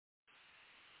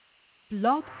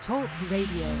Blog Talk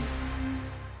Radio.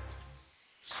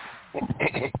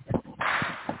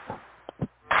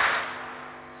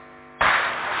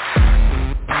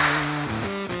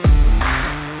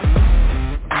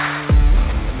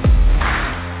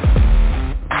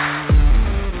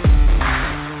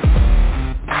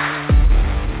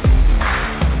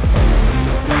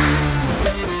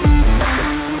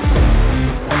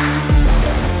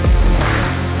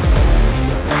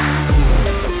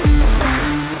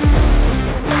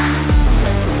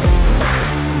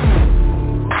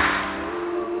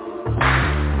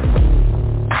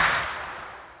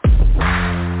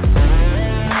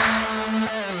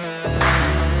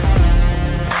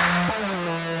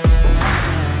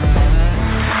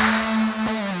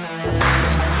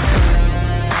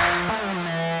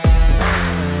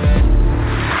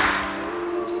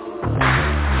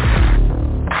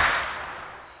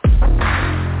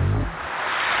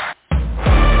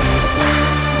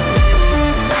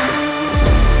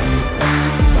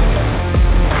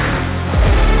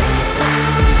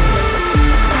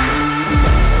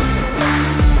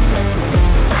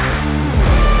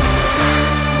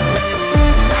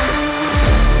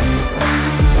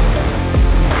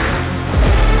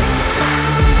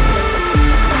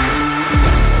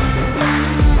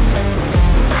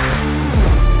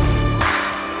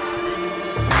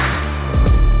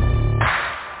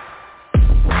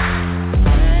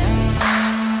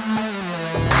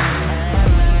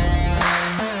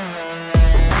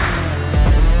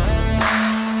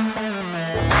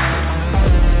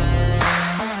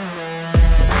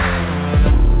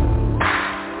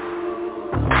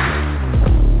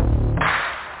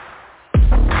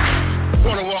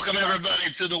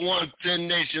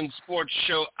 Nation Sports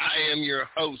Show. I am your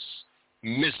host,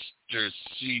 Mr.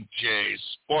 CJ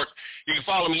Sports. You can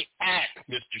follow me at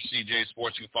Mr. CJ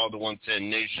Sports. You can follow the 110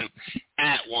 Nation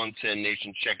at 110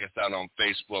 Nation. Check us out on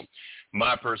Facebook.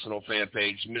 My personal fan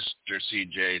page, Mr.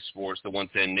 CJ Sports, the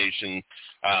 110 Nation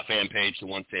fan page, the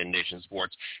 110 Nation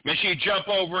Sports. Make sure you jump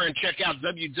over and check out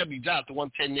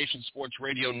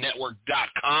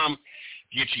www.the110nationsportsradionetwork.com.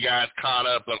 Get you guys caught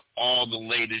up on all the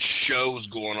latest shows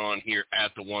going on here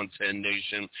at the 110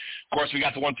 Nation. Of course, we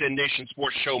got the 110 Nation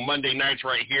Sports Show Monday nights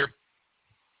right here,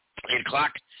 8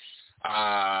 o'clock.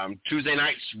 Tuesday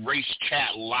nights, Race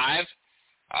Chat Live.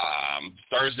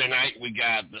 Thursday night, we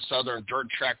got the Southern Dirt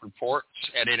Track Report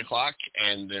at 8 o'clock.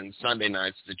 And then Sunday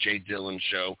nights, the Jay Dillon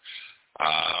Show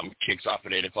kicks off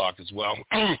at 8 o'clock as well.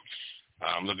 I'm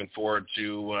looking forward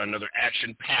to another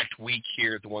action-packed week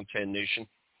here at the 110 Nation.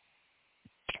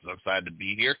 So excited to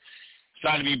be here.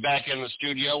 Excited to be back in the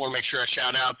studio. I want to make sure I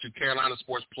shout out to Carolina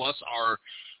Sports Plus, our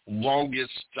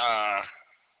longest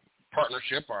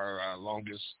partnership, our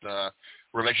longest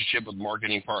relationship with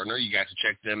marketing partner. You guys can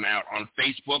check them out on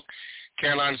Facebook,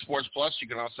 Carolina Sports Plus. You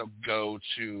can also go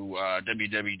to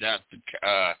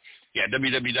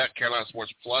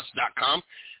www.carolinasportsplus.com.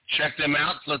 Check them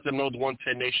out. Let them know the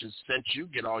 110 Nation sent you.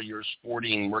 Get all your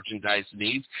sporting merchandise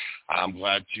needs. I'm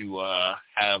glad to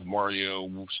have Mario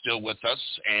still with us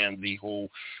and the whole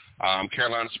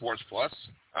Carolina Sports Plus.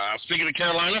 Speaking of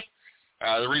Carolina,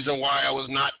 the reason why I was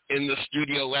not in the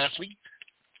studio last week,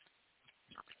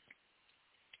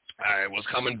 I was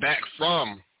coming back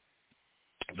from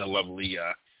the lovely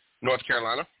North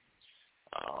Carolina.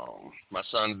 My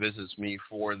son visits me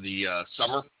for the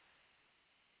summer.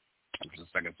 It's the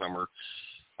second summer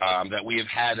that we have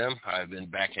had him. I've been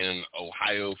back in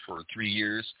Ohio for 3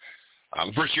 years.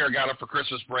 The first year I got him for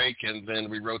Christmas break, and then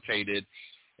we rotated.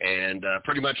 And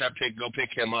pretty much I go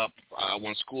pick him up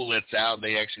when school lets out.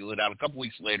 They actually let out a couple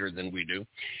weeks later than we do.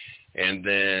 And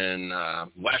then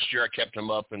last year I kept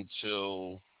him up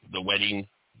until the wedding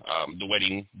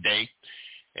day.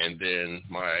 And then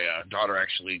my daughter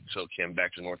actually took him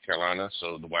back to North Carolina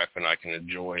so the wife and I can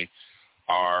enjoy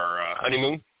our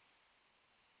honeymoon.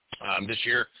 This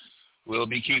year, we'll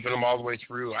be keeping them all the way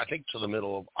through, I think, to the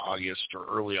middle of August or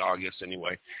early August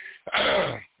anyway.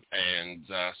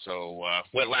 So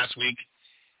went last weekend.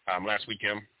 I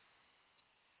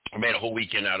made a whole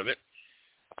weekend out of it.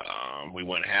 We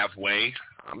went halfway.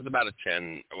 It's about a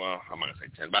 10, well, I'm going to say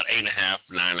 10, about 8.5,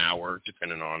 9 hour,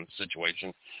 depending on the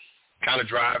situation, kind of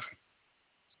drive.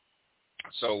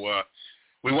 So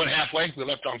we went halfway. We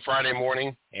left on Friday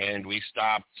morning, and we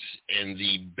stopped in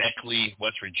the Beckley,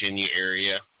 West Virginia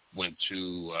area, went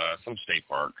to some state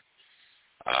park.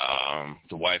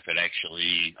 The wife had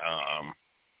actually,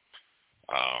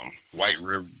 White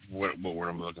River, what word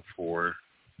I'm looking for?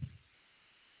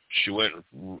 She went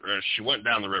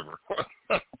down the river.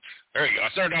 There you go. I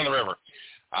started down the river.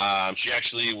 She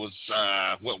actually went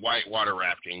white water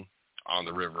rafting on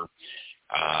the river.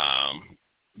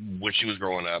 when she was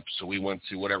growing up. So we went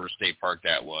to whatever state park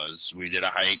that was. We did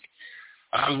a hike.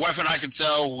 My wife and I could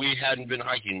tell we hadn't been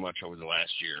hiking much over the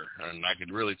last year, and I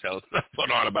could really tell I put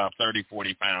on about 30,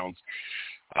 40 pounds.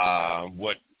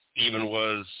 What even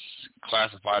was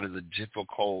classified as a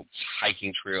difficult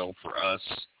hiking trail for us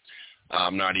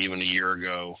not even a year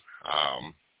ago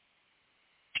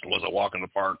was a walk in the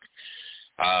park.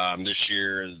 This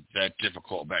year, that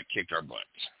difficult back kicked our butts.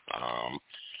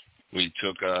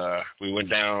 We went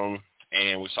down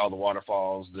and we saw the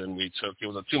waterfalls. Then it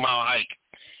was a 2-mile hike.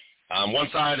 One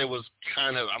side it was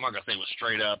kind of, I'm not going to say it was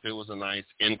straight up. It was a nice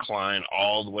incline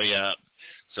all the way up.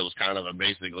 So it was kind of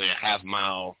basically a half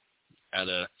mile at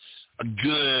a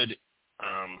good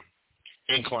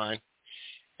incline.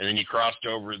 And then you crossed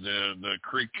over the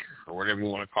creek or whatever you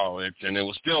want to call it. And it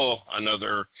was still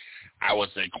another, I would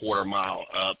say, quarter mile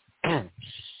up.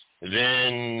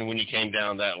 Then when you came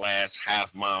down that last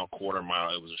half mile, quarter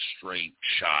mile, it was a straight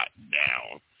shot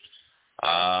down.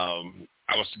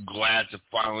 I was glad to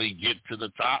finally get to the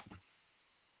top.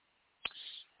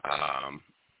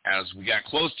 As we got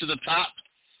close to the top,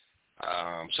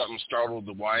 something startled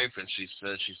the wife, and she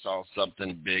said she saw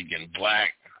something big and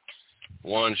black.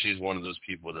 One, she's one of those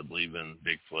people that believe in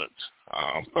Bigfoot.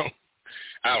 I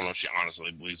don't know if she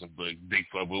honestly believes in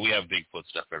Bigfoot, but we have Bigfoot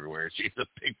stuff everywhere. She's a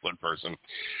Bigfoot person.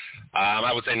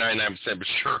 I would say 99% but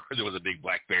sure there was a big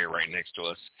black bear right next to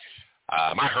us.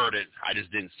 I heard it. I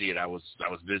just didn't see it. I was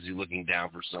busy looking down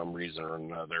for some reason or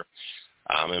another.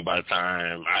 And by the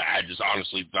time, I just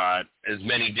honestly thought, as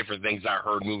many different things I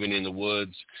heard moving in the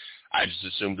woods, I just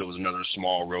assumed it was another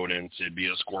small rodent. It'd be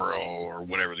a squirrel or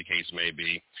whatever the case may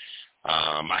be.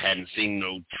 I hadn't seen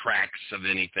no tracks of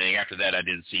anything. After that, I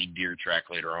did see deer track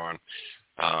later on.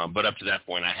 But up to that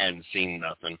point, I hadn't seen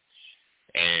nothing.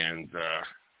 And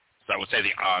so I would say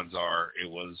the odds are it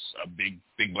was a big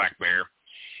black bear.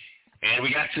 And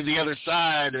we got to the other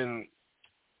side, and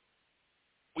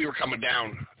we were coming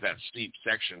down that steep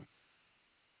section.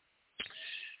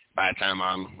 By the time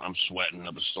I'm sweating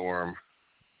up a storm,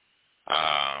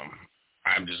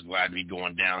 I'm just glad to be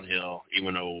going downhill,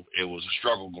 even though it was a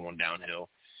struggle going downhill.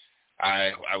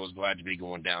 I was glad to be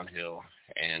going downhill,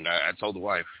 and I told the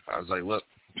wife, I was like, look,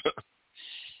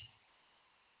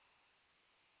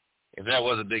 if that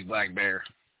was a big black bear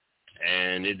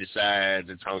and it decides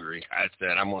it's hungry, I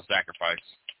said, I'm going to sacrifice.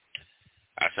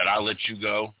 I said, I'll let you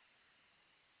go.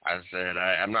 I said,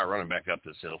 I'm not running back up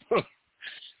this hill.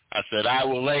 I said, I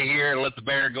will lay here and let the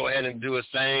bear go ahead and do his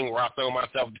thing where I throw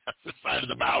myself down the side of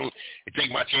the mountain and take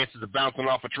my chances of bouncing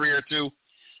off a tree or two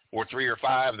or 3 or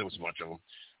 5. There was a bunch of them.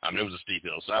 It was a steep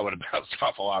hill, so I would have bounced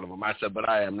off a lot of them. I said, but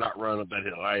I am not running up that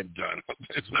hill. I am done.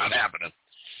 It's not happening.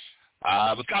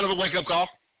 It was kind of a wake-up call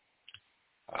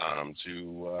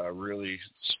to really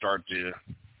start to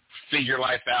figure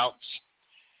life out.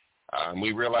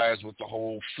 We realized with the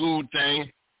whole food thing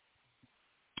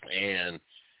and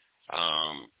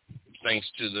thanks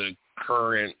to the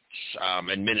current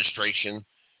administration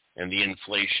and the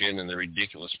inflation and the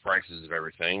ridiculous prices of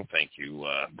everything. Thank you,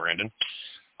 Brandon.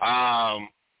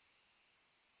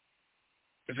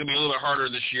 It's going to be a little bit harder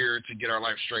this year to get our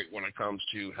life straight when it comes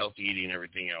to healthy eating and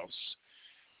everything else.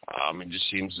 It just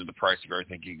seems that the price of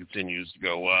everything continues to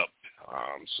go up.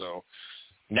 So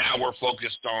now we're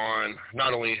focused on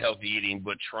not only healthy eating,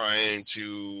 but trying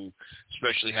to,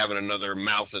 especially having another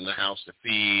mouth in the house to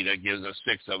feed. That gives us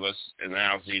 6 of us in the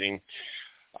house eating.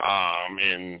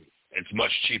 And it's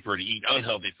much cheaper to eat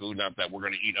unhealthy food. Not that we're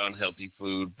going to eat unhealthy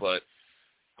food, but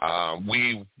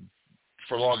we,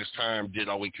 for the longest time, did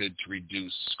all we could to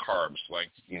reduce carbs. Like,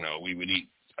 we would eat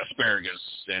asparagus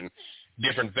and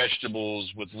different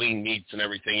vegetables with lean meats and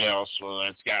everything else. Well,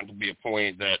 that's gotten to be a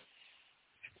point that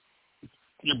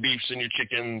your beefs and your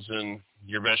chickens and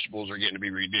your vegetables are getting to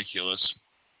be ridiculous.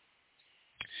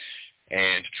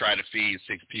 And to try to feed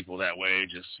 6 people that way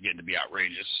just getting to be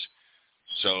outrageous.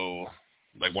 So,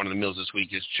 like one of the meals this week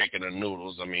is chicken and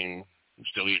noodles. I mean, I'm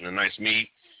still eating a nice meat.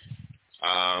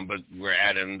 But we're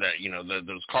adding that,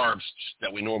 those carbs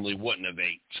that we normally wouldn't have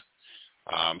ate.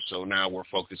 So now we're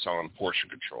focused on portion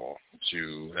control.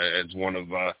 It's one of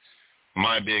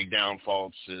my big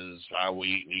downfalls is I will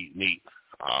eat meat.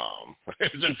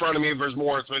 If it's in front of me, if there's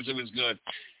more, especially if it's good.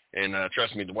 And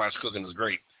trust me, the wife's cooking is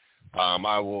great.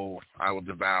 I will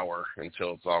devour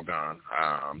until it's all gone.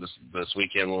 This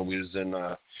weekend when we was in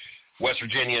West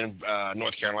Virginia and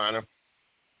North Carolina,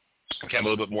 became a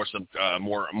little bit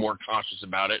more conscious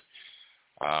about it.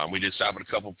 We did stop at a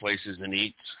couple places and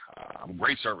eat.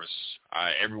 Great service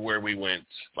everywhere we went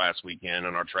last weekend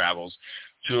on our travels,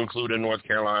 to include in North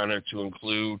Carolina, to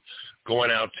include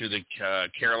going out to the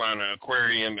Carolina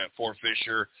Aquarium at Fort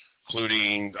Fisher,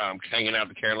 including hanging out at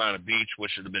the Carolina Beach,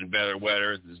 which should have been better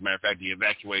weather. As a matter of fact, he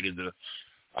evacuated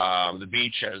the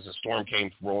beach as the storm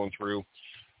came rolling through.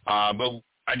 But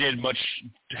I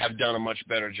have done a much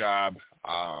better job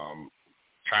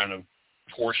kind of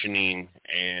portioning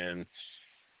and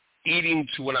eating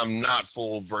to when I'm not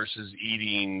full versus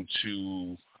eating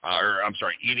to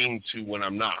when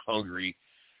I'm not hungry,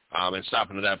 and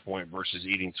stopping at that point versus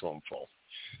eating till I'm full.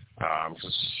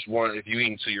 Because if you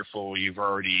eat until you're full, you've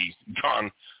already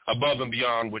gone above and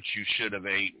beyond what you should have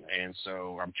ate, and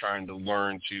so I'm trying to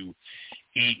learn to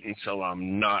eat until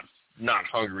I'm not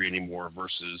hungry anymore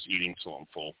versus eating till I'm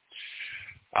full.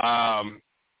 I'm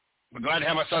glad to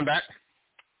have my son back.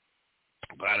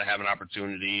 I'm glad to have an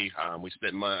opportunity. We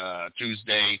spent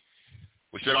Tuesday.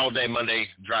 We spent all day Monday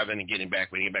driving and getting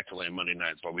back. We didn't get back till late Monday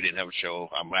night, so we didn't have a show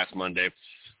last Monday.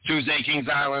 Tuesday, Kings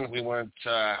Island. We went.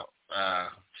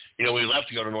 We left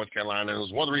to go to North Carolina. It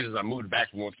was one of the reasons I moved back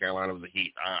from North Carolina was the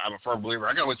heat. I'm a firm believer.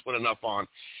 I can always put enough on.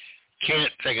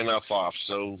 Can't take enough off.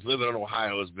 So living in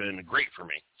Ohio has been great for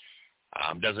me.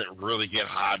 Doesn't really get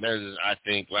hot. I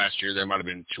think last year there might have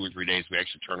been 2 or 3 days we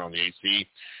actually turned on the AC.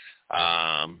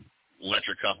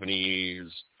 Electric companies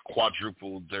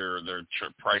quadrupled their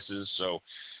prices. So,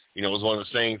 it was one of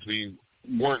those things we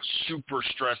weren't super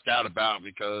stressed out about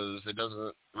because it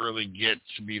doesn't really get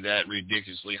to be that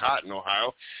ridiculously hot in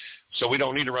Ohio. So we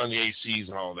don't need to run the ACs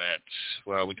and all that.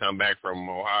 Well, we come back from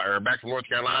North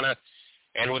Carolina,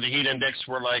 and with the heat index,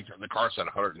 we're like, the car's at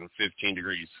 115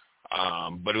 degrees.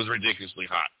 But it was ridiculously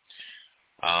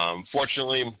hot.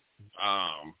 Fortunately,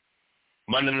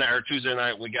 Monday night or Tuesday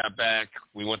night, we got back.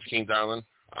 We went to Kings Island.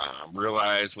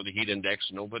 Realized with the heat index,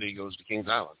 nobody goes to Kings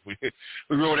Island. We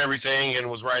rode everything and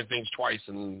was riding things twice,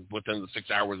 and within the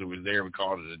 6 hours that we were there, we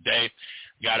called it a day.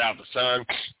 Got out the sun.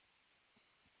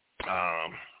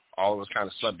 All of us kind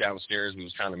of slept downstairs. We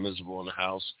was kind of miserable in the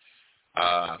house.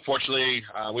 Fortunately,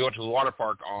 we went to the water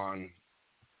park on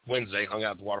Wednesday, hung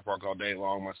out at the water park all day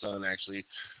long. My son actually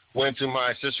went to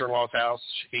my sister-in-law's house.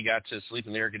 He got to sleep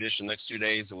in the air conditioning the next 2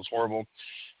 days. It was horrible.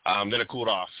 Then it cooled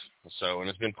off. And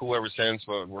it's been cool ever since,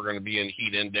 but we're going to be in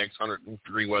heat index,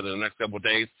 100-degree weather the next couple of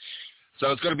days.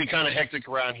 So it's going to be kind of hectic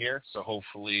around here. So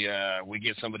hopefully we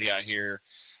get somebody out here.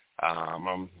 I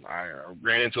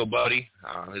ran into a buddy.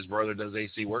 His brother does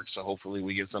AC work, so hopefully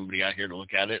we get somebody out here to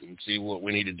look at it and see what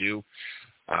we need to do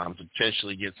to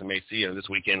potentially get some AC. This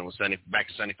weekend it was back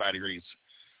to 75 degrees.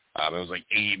 It was like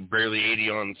barely 80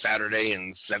 on Saturday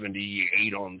and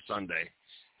 78 on Sunday.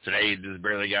 Today it just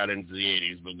barely got into the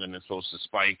 80s, but then it's supposed to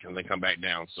spike and then come back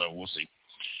down, so we'll see.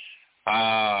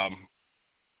 Got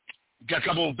a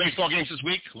couple of baseball games this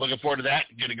week. Looking forward to that.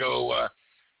 Going to go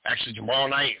actually tomorrow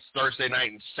night, Thursday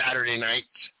night, and Saturday night.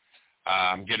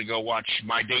 I'm going to go watch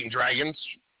my Dayton Dragons,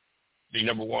 the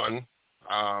number one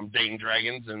Dayton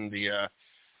Dragons in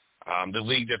the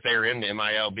league that they're in, the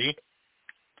MILB.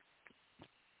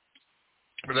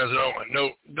 For those who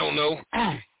don't know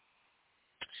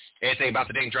anything about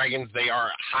the Dayton Dragons, they are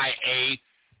a high A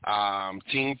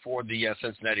team for the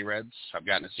Cincinnati Reds. I've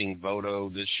gotten to see Voto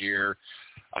this year.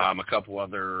 A couple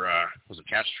other, was it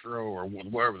Castro or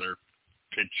wherever their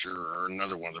pitcher or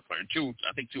another one of their players.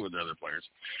 Two of the other players.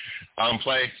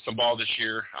 Play some ball this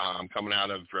year. Coming out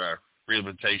of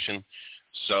rehabilitation.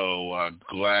 So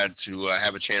glad to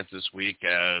have a chance this week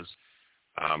as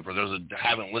for those that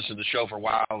haven't listened to the show for a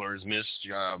while or has missed,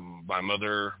 my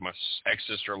mother, my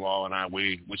ex-sister-in-law, and I,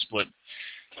 we split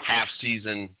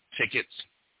half-season tickets.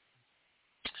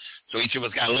 So each of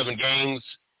us got 11 games.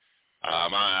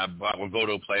 I bought when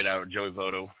Voto played out, Joey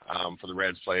Voto for the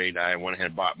Reds played. I went ahead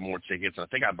and bought more tickets. I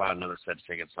think I bought another set of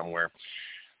tickets somewhere.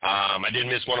 I did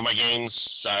miss one of my games.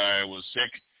 I was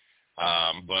sick.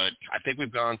 But I think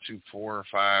we've gone to 4 or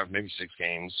 5, maybe 6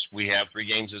 games. We have 3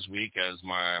 games this week as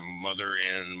my mother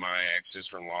and my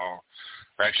ex-sister-in-law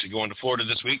are actually going to Florida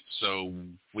this week. So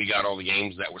we got all the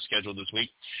games that were scheduled this week.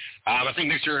 I think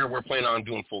next year we're planning on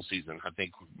doing full season. I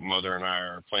think mother and I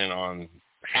are planning on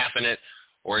halving it,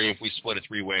 or if we split it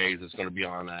 3 ways, it's going to be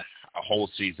on a whole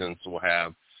season. So we'll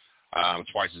have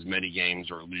twice as many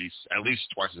games, or at least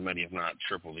twice as many, if not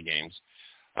triple the games.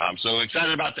 So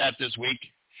excited about that this week.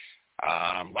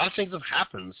 A lot of things have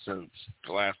happened since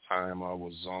the last time I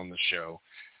was on the show.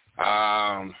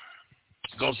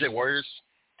 Golden State Warriors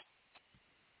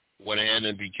went ahead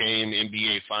and became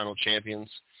NBA Final champions.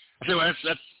 I think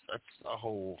that's a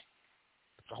whole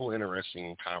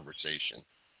interesting conversation.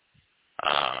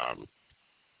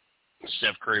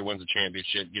 Steph Curry wins the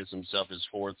championship, gives himself his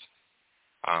fourth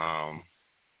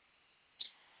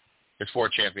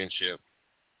championship.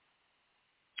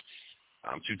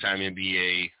 2-time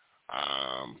NBA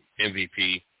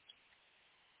MVP,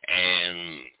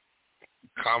 and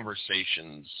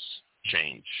conversations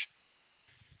change.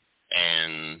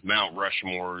 And Mount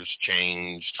Rushmore's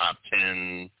change, top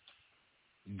 10,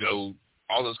 GOAT,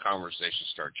 all those conversations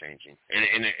start changing.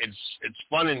 And it's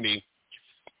fun in me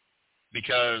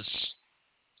because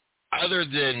other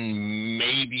than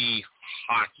maybe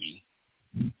hockey,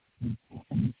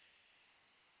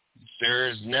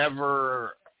 there's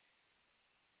never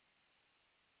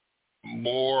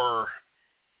more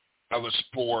of a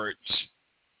sport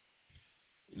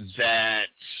that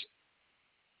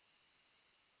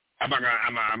I'm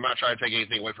not trying to take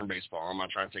anything away from baseball. I'm not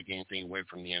trying to take anything away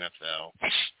from the NFL,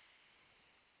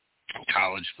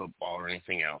 college football, or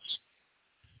anything else.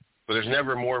 But there's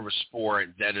never more of a sport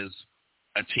that is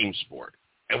a team sport.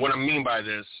 And what I mean by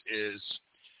this is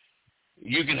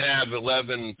you can have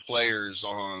 11 players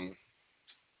on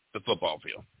the football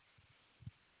field,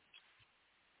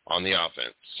 on the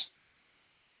offense,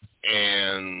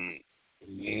 and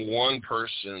one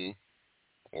person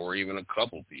or even a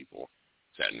couple people,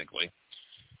 technically,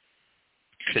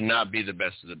 could not be the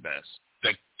best of the best.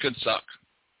 That could suck.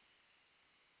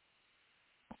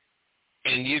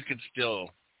 And you could still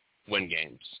win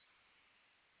games.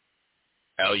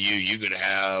 You could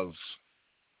have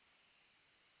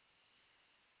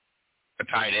a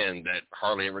tight end that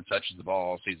hardly ever touches the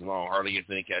ball all season long, hardly gets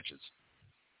any catches.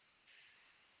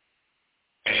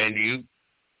 And you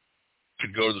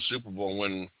could go to the Super Bowl and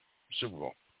win the Super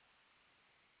Bowl.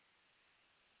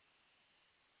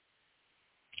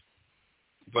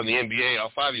 But in the NBA,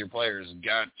 all 5 of your players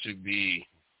got to be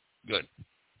good.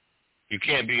 You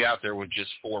can't be out there with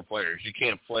just 4 players. You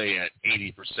can't play at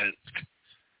 80%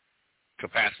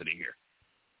 capacity here.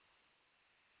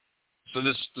 So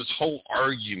this whole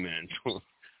argument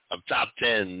of top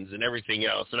 10s and everything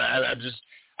else, and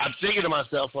I'm thinking to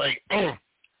myself, like,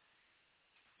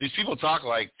 these people talk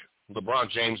like LeBron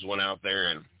James went out there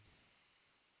and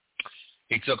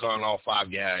he took on all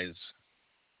 5 guys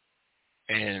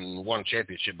and won a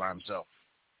championship by himself.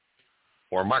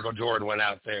 Or Michael Jordan went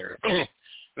out there. I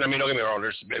mean, don't get me wrong,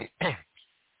 there's been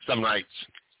some nights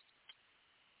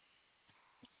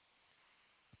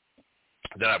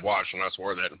that I've watched and I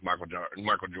swore that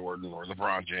Michael Jordan or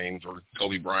LeBron James or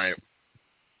Kobe Bryant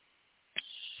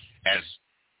has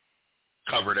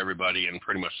covered everybody and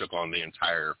pretty much took on the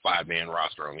entire 5-man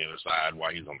roster on the other side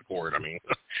while he's on the court. I mean,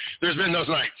 there's been those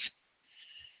nights.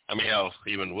 I mean, hell,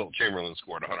 even Wilt Chamberlain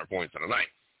scored 100 points in a night.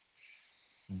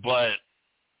 But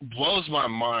blows my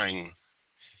mind,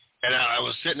 and I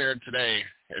was sitting there today,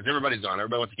 as everybody's on,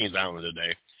 everybody went to Kings Island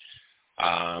today.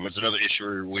 It's another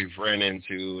issue we've ran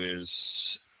into is,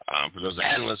 for those that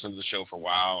hadn't listened to the show for a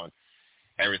while and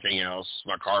everything else,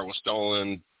 my car was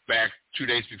stolen back 2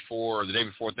 days before, or the day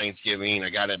before Thanksgiving. I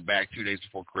got it back 2 days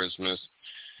before Christmas.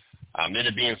 Ended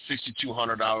up being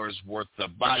 $6,200 worth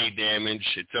of body damage.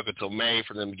 It took until May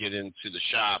for them to get into the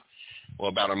shop. Well,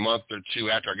 about a month or two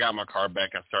after I got my car back,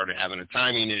 I started having a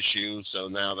timing issue. So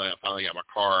now that I finally got my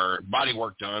car body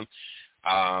work done,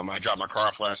 I dropped my car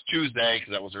off last Tuesday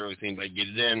because that was the earliest thing they could get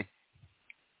it in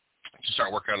to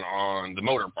start working on the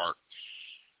motor part.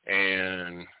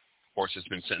 And, of course, it's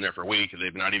been sitting there for a week, and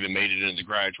they've not even made it into the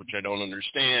garage, which I don't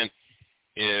understand.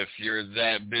 If you're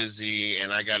that busy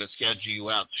and I got to schedule you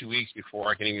out 2 weeks before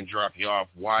I can even drop you off,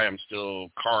 why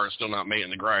car is still not made in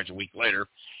the garage a week later.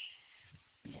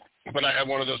 But I have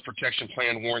one of those protection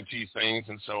plan warranty things,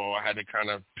 and so I had to kind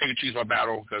of pick and choose my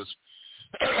battle because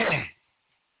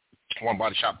one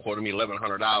body shop quoted me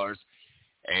 $1,100,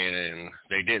 and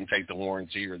they didn't take the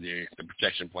warranty or the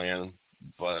protection plan,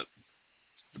 but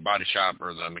the body shop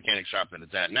or the mechanic shop that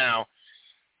it's at now,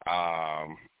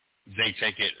 they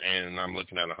take it, and I'm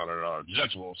looking at $100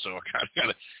 deductible, so I kind of got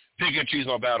to pick and choose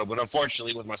my battle. But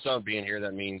unfortunately, with my son being here,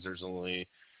 that means there's only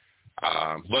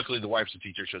luckily the wife's a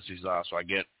teacher, so she's off, so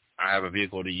I have a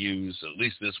vehicle to use at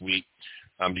least this week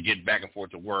to get back and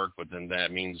forth to work, but then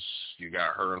that means you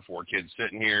got her and 4 kids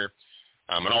sitting here,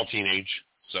 and all teenage,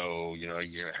 so,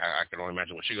 I can only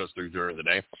imagine what she goes through during the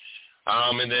day.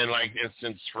 And then, like,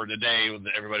 instance for today, with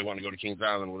everybody wanting to go to Kings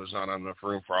Island, well, there's not enough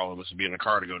room for all of us to be in the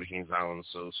car to go to Kings Island,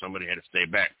 so somebody had to stay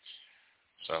back.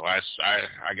 So I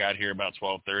got here about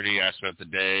 12:30. I spent the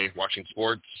day watching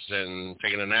sports and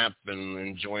taking a nap and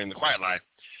enjoying the quiet life,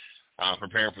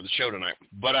 preparing for the show tonight.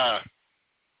 But I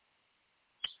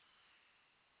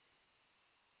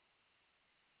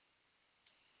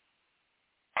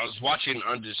was watching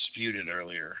Undisputed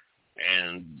earlier,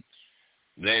 and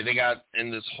they got in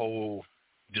this whole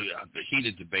the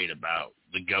heated debate about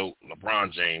the GOAT,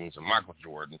 LeBron James, and Michael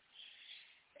Jordan,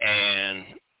 and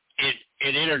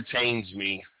it entertains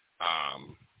me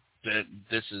that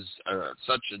this is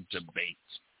such a debate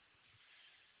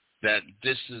that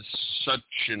this is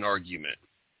such an argument.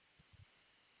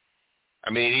 I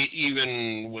mean,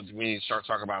 even when you start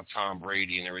talking about Tom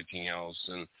Brady and everything else,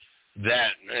 and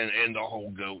that and the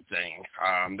whole GOAT thing,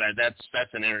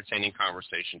 that's an entertaining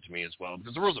conversation to me as well,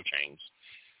 because the rules have changed.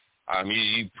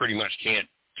 You pretty much can't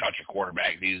touch a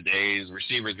quarterback these days.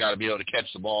 Receivers got to be able to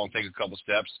catch the ball and take a couple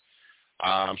steps,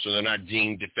 so they're not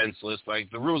deemed defenseless. Like,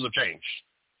 the rules have changed.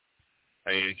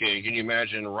 Can you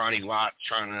imagine Ronnie Lott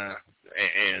trying to,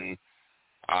 and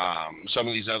some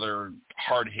of these other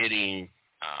hard-hitting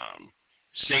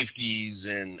safeties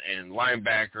and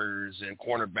linebackers and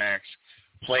cornerbacks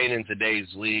playing in today's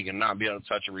league and not be able to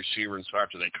touch a receiver until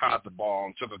after they caught the ball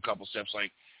and took a couple steps?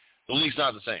 Like, the league's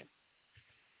not the same.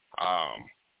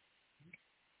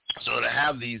 So to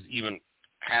have these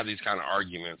kind of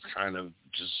arguments kind of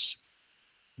just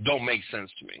don't make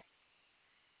sense to me.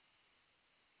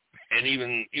 And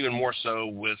even more so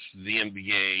with the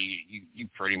NBA, you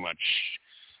pretty much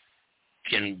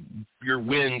your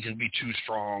win can be too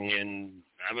strong. And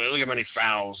I mean, look at how many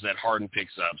fouls that Harden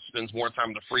picks up. Spends more time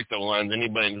at the free throw line than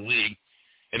anybody in the league,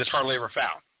 and it's hardly ever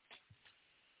fouled.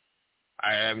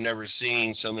 I have never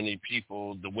seen so many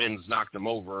people, the winds knock them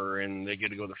over, and they get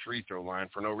to go to the free throw line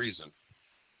for no reason.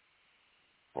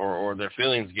 Or their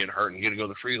feelings get hurt and get to go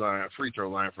to the free throw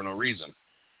line for no reason.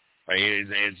 Like,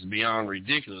 it's beyond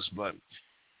ridiculous, but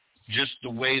just the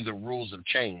way the rules have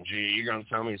changed. You're going to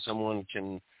tell me someone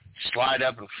can slide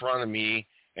up in front of me,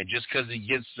 and just because he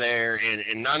gets there,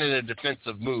 and not in a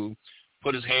defensive move,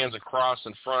 put his hands across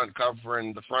in front,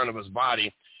 covering the front of his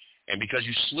body, and because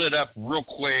you slid up real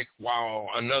quick while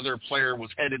another player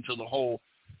was headed to the hole,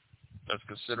 that's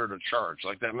considered a charge.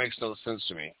 Like, that makes no sense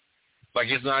to me. Like,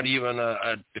 it's not even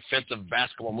a defensive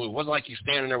basketball move. It wasn't like he's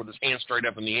standing there with his hands straight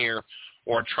up in the air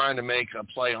or trying to make a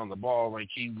play on the ball. Like,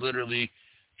 he literally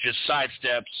just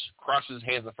sidesteps, crosses his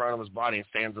hands in front of his body, and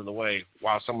stands in the way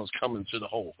while someone's coming to the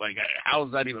hole. Like, how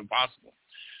is that even possible?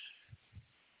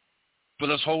 But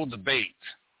this whole debate,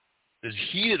 this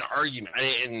heated argument,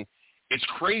 and it's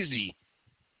crazy.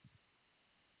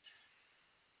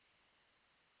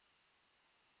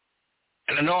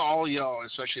 And I know all y'all,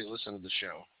 especially listen to the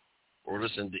show, or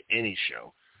listen to any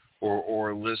show,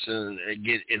 or listen and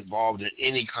get involved in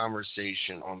any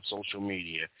conversation on social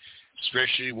media,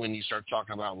 especially when you start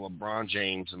talking about LeBron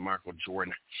James and Michael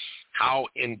Jordan, how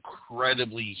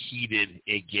incredibly heated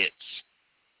it gets.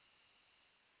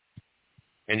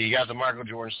 And you got the Michael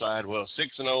Jordan side, 6-0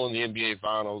 in the NBA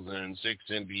Finals and 6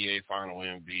 NBA Final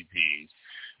MVPs.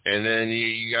 And then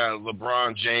you got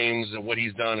LeBron James and what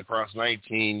he's done across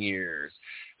 19 years.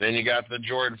 Then you got the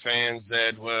Jordan fans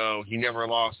that, he never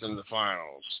lost in the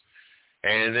finals.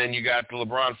 And then you got the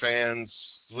LeBron fans,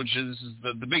 which is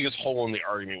the biggest hole in the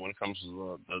argument when it comes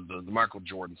to the Michael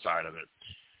Jordan side of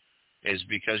it, is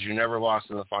because you never lost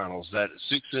in the finals. That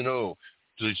 6-0,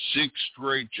 the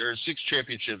 6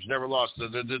 championships, never lost.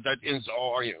 That ends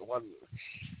all argument. Well,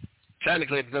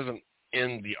 technically, it doesn't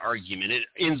end the argument. It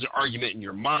ends the argument in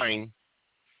your mind,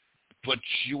 but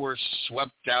you were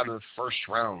swept out of the first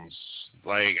rounds.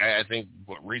 Like, I think,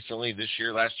 recently, this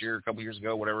year, last year, a couple years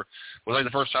ago, whatever, was like the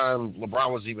first time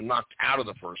LeBron was even knocked out of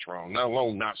the first round, not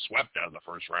alone not swept out of the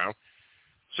first round.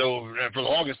 So for the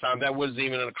longest time, that wasn't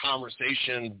even in a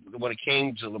conversation when it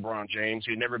came to LeBron James.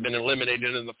 He'd never been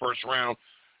eliminated in the first round,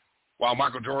 while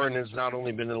Michael Jordan has not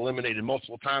only been eliminated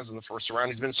multiple times in the first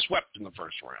round, he's been swept in the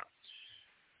first round.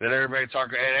 Then everybody's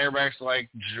like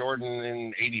Jordan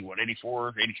in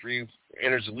 84, 83,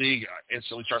 enters the league,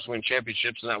 instantly starts winning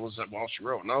championships, and that was all she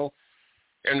wrote. No,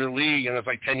 entered the league, and it's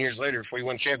like 10 years later before you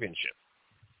win a championship.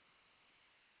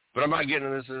 But I'm not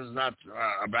getting this. This is not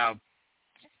about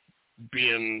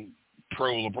being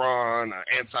pro-LeBron,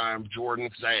 anti-Jordan,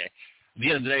 because at the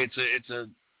end of the day,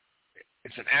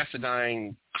 it's an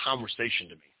acidine conversation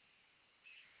to me.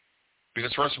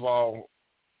 Because, first of all,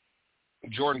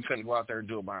 Jordan couldn't go out there and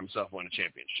do it by himself, win a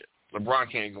championship.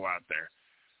 LeBron can't go out there.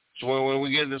 So when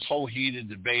we get this whole heated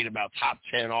debate about top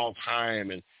 10 all time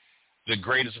and the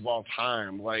greatest of all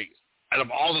time, like, out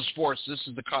of all the sports, this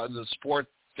is the sport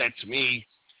that, to me,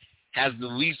 has the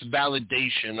least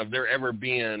validation of there ever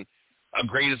being a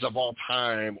greatest of all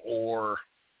time or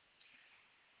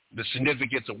the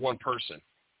significance of one person.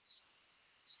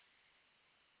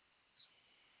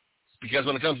 Because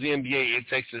when it comes to the NBA, it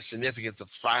takes the significance of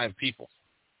 5 people.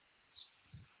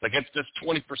 Like, it's just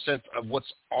 20% of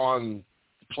what's on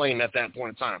playing at that point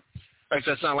in time. Like,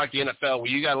 that's not like the NFL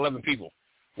where you got 11 people.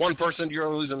 One person,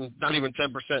 you're losing not even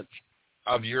 10%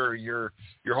 of your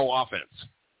whole offense.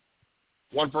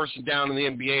 One person down in the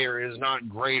NBA is not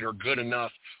great or good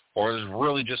enough, or is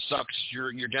really just sucks.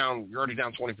 You're down. You're already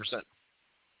down 20%.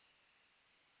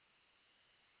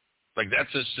 Like,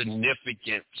 that's a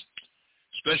significant,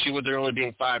 especially with there only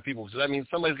being 5 people, because that means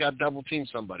somebody's got to double team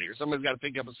somebody or somebody's got to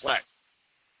pick up a slack.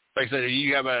 Like I said,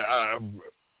 you have a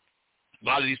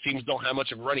lot of these teams don't have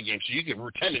much of a running game, so you could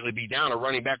technically be down a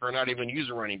running back or not even use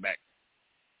a running back.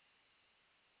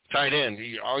 Tight end,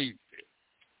 you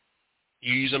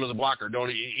use them as a blocker.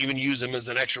 Don't even use them as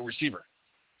an extra receiver.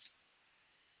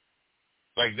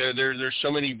 Like, there's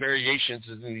so many variations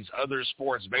in these other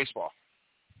sports, baseball.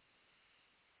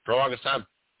 For the longest time,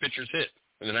 pitchers hit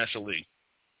in the National League.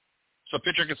 So a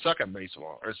pitcher can suck at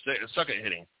baseball or suck at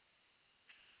hitting.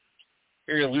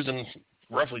 You're losing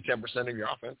roughly 10% of your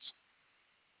offense.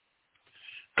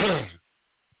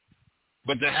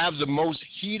 But to have the most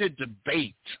heated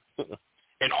debate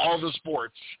in all the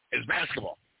sports is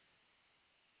basketball.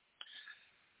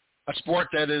 A sport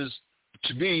that is,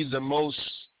 to me, the most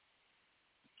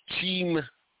team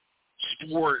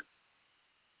sport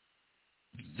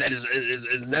that is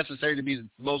necessary to be the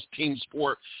most team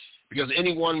sport, because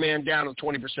any one man down is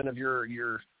 20% of your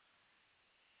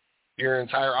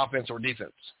entire offense or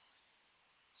defense.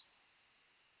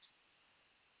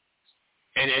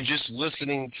 And just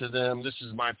listening to them, this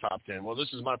is my top 10. Well,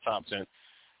 this is my top 10.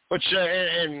 Which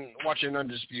and watching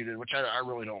Undisputed, which I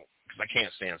really don't, because I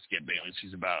can't stand Skip Bayless.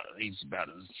 He's about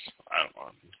as, I don't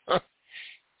know.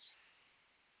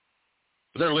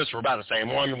 But their lists were about the same.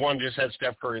 One just had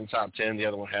Steph Curry in the top 10. The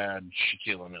other one had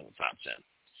Shaquille O'Neal in the top 10.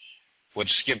 Which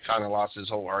Skip kind of lost his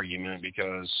whole argument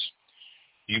because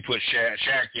you put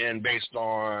Shaq in based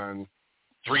on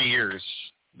 3 years.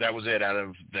 That was it out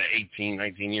of the 18,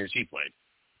 19 years he played.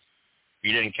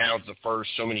 You didn't count the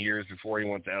first so many years before he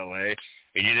went to L.A.,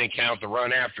 and you didn't count the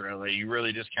run after L.A. You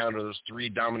really just counted those 3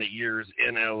 dominant years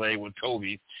in L.A. with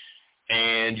Kobe,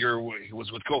 and it was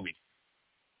with Kobe.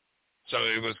 So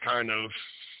it was kind of,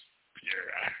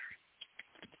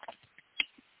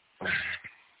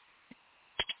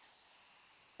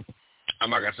 I'm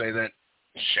not going to say that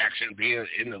Shaq shouldn't be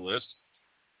in the list.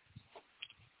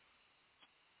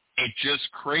 It's just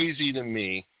crazy to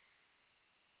me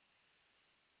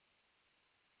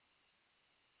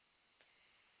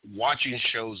watching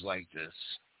shows like this,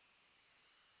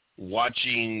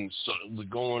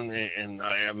 going, and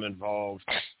I am involved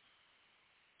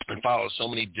and follow so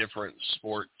many different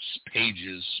sports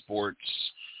pages, sports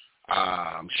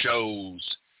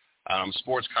shows,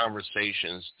 sports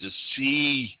conversations, to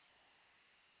see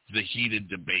the heated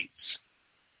debates.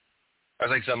 I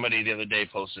think somebody the other day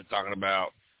posted talking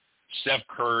about Steph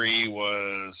Curry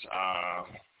was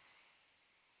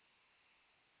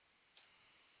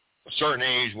a certain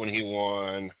age when he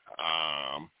won.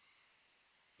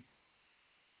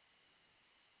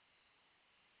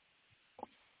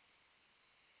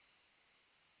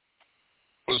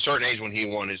 Was a certain age when he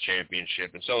won his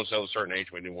championship, and so a certain age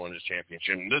when he won his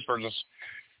championship. And this person's,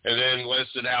 and then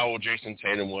listed how Jason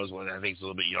Tatum was when I think he's a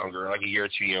little bit younger, like a year or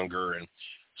 2 younger, and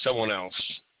someone else.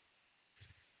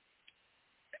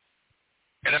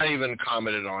 And I even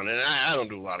commented on it. And I don't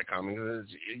do a lot of commenting.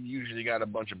 It usually got a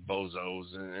bunch of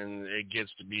bozos, and it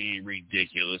gets to be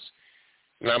ridiculous.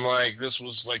 And I'm like, this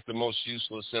was like the most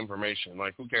useless information.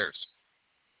 Like, who cares?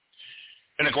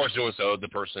 And, of course, doing so, the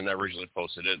person that originally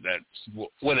posted it, that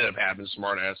what ended up happening,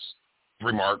 smart-ass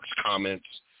remarks, comments,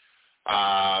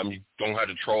 you don't have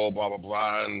to troll, blah, blah,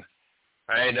 blah. And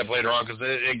I ended up later on because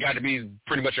it got to be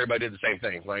pretty much everybody did the same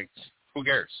thing. Like, who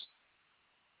cares?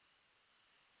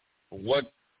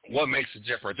 What makes a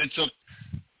difference? It took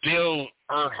Dale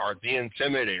Earnhardt, the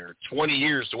Intimidator, 20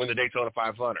 years to win the Daytona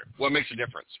 500. What makes a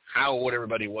difference? How what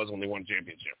everybody was when they won the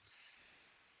championship.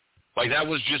 Like, that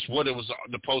was just what it was.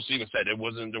 The post even said there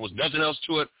was nothing else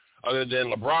to it other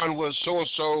than LeBron was so and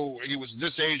so. He was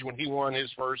this age when he won his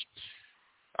first.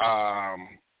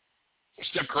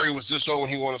 Steph Curry was this old when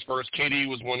he won his first. KD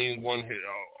was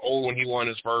old when he won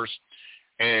his first.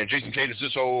 And Jason Tatum is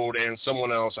this old, and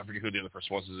someone else, I forget who the other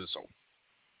person was, is this old.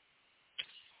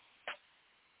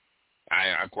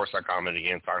 Of course, I commented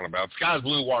again talking about sky's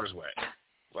blue, water's wet.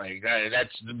 Like,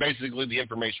 that's basically the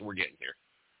information we're getting here.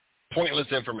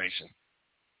 Pointless information.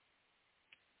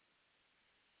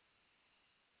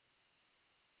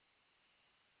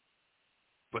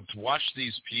 But to watch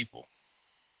these people,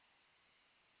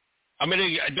 I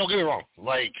mean, don't get me wrong.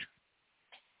 Like,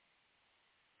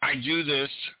 I do this,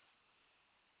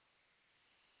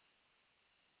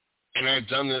 and I've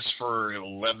done this for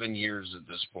 11 years at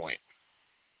this point.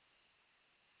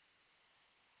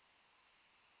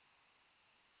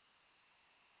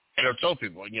 And I've told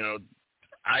people,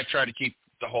 I try to keep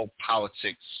the whole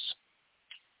politics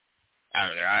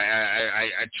out of there. I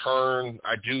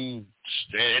do,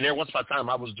 and there once upon a time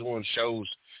I was doing shows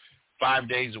 5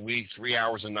 days a week, 3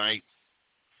 hours a night,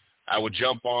 I would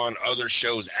jump on other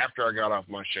shows after I got off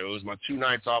my shows. My 2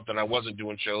 nights off that I wasn't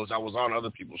doing shows, I was on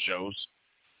other people's shows.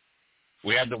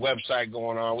 We had the website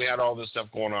going on. We had all this stuff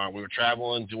going on. We were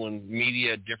traveling, doing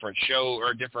media, different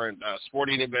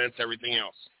sporting events, everything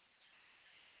else.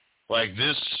 Like,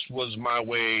 this was my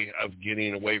way of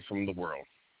getting away from the world.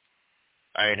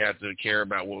 I didn't have to care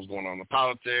about what was going on in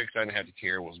politics. I didn't have to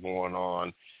care what was going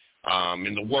on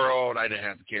in the world. I didn't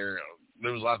have to care.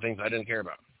 There was a lot of things I didn't care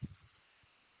about.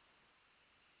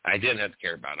 I didn't have to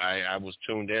care about it. I was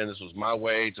tuned in. This was my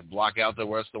way to block out the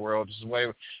rest of the world. This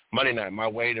is Monday night, my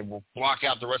way to block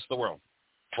out the rest of the world.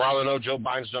 For all I know, Joe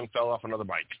Biden's done fell off another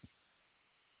bike.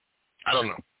 I don't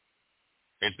know.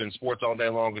 It's been sports all day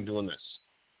long and doing this.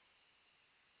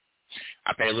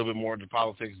 I pay a little bit more to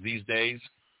politics these days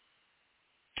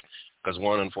because,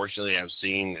 one, unfortunately, I've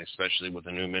seen, especially with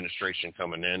the new administration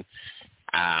coming in,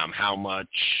 how much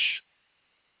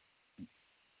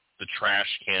the trash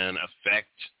can affect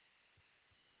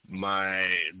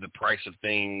the price of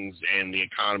things and the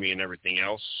economy and everything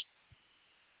else.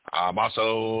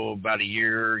 Also, about a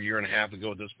year and a half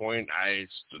ago at this point, I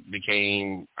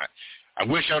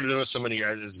wish I would have done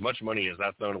as much money as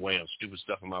I've thrown away on stupid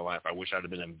stuff in my life. I wish I'd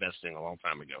have been investing a long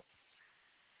time ago.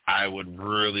 I would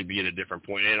really be at a different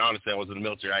point. And honestly, I was in the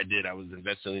military. I was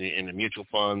investing in the mutual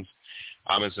funds,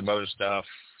 and some other stuff.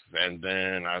 And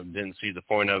then I didn't see the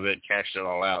point of it, cashed it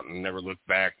all out, and never looked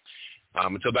back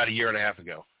until about a year and a half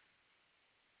ago.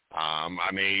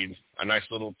 I made a nice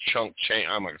little chunk change.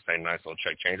 I'm not going to say nice little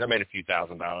chunk change. I made a few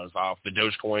 $1,000s off the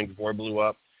Dogecoin before it blew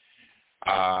up.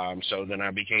 So then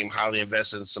I became highly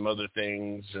invested in some other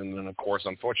things. And then, of course,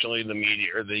 unfortunately,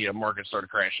 the market started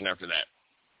crashing after that.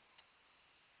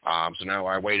 So now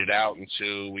I waited out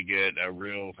until we get a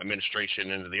real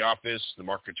administration into the office. The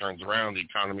market turns around, the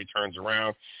economy turns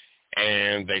around,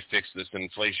 and they fix this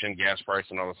inflation, gas price,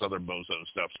 and all this other bozo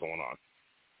stuff's going on.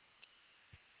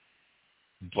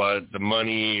 But the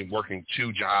money, working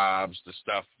 2 jobs,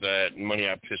 money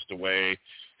I pissed away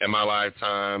in my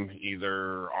lifetime,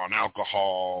 either on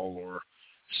alcohol or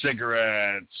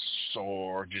cigarettes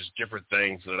or just different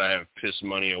things that I have pissed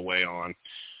money away on.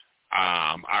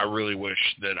 I really wish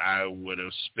that I would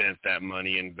have spent that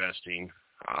money investing.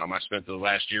 I spent the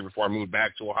last year before I moved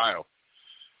back to Ohio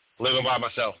living by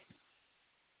myself.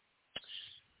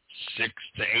 6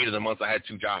 to 8 of the months I had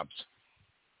 2 jobs.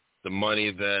 The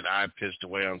money that I pissed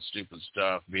away on stupid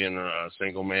stuff, being a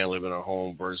single man living at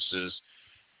home versus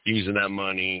using that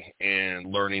money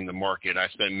and learning the market. I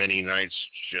spent many nights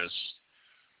just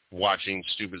watching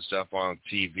stupid stuff on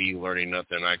TV, learning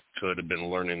nothing. I could have been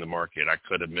learning the market. I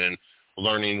could have been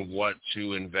learning what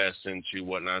to invest into,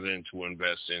 what not to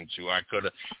invest into. I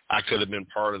could have been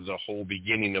part of the whole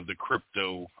beginning of the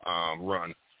crypto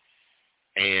run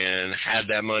and had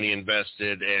that money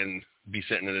invested and be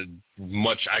sitting in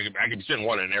I could be sitting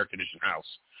in an air-conditioned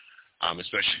house,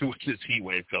 especially with this heat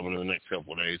wave coming in the next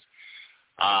couple of days.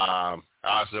 I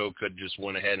also could just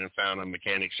went ahead and found a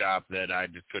mechanic shop that I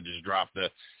could just drop the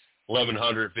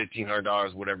 $1,100,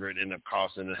 $1,500, whatever it ended up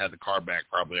costing, and had the car back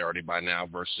probably already by now,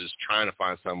 versus trying to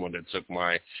find someone that took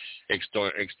my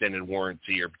extended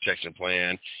warranty or protection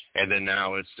plan, and then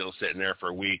now it's still sitting there for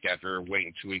a week after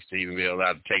waiting 2 weeks to even be able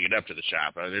to take it up to the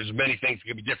shop. There's many things that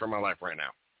could be different in my life right now.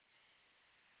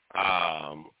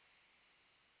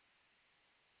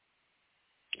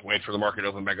 Wait for the market to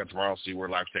open back up tomorrow, see where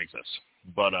life takes us.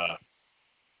 But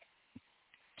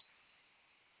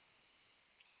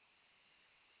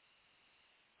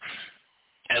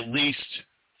at least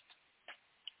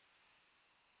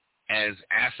as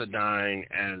acidine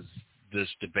as this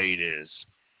debate is,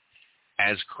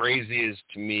 as crazy as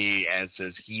to me, as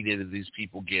heated as these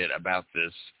people get about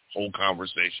this whole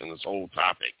conversation, this whole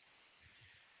topic,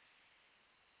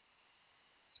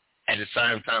 at the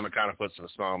same time, it kind of puts a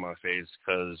smile on my face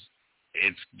because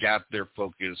it's got their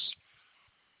focus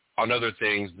on other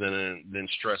things than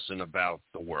stressing about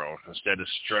the world. Instead of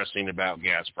stressing about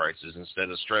gas prices, instead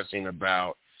of stressing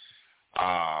about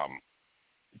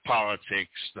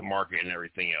politics, the market, and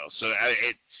everything else. So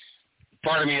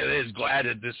part of me is glad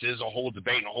that this is a whole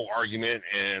debate and a whole argument,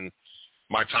 and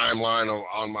my timeline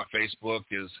on my Facebook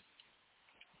is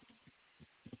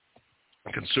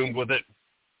consumed with it.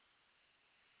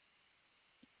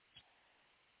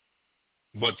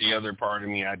 But the other part of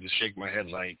me, I just shake my head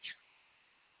like,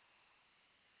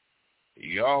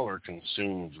 y'all are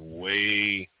consumed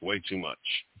way, way too much.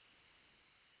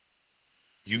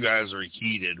 You guys are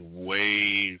heated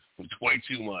way, way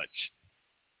too much.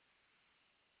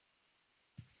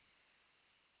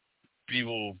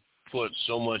 People put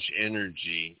so much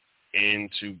energy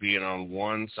into being on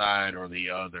one side or the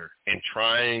other and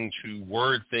trying to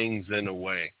word things in a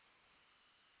way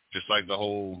Just like the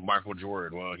whole Michael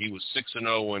Jordan. Well, he was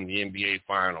 6-0 in the NBA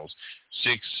Finals,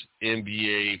 6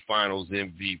 NBA Finals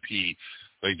MVP.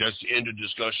 Like, that's the end of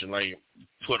discussion. Like,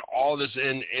 put all this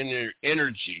in their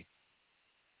energy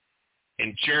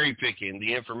in cherry picking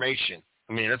the information.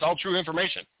 I mean, it's all true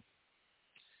information.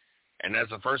 And that's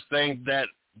the first thing that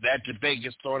debate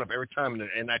gets thrown up every time,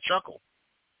 and I chuckle.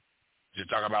 You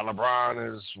talk about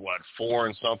LeBron is, 4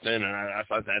 and something, and I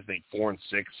think 4 and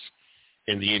 6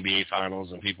 in the NBA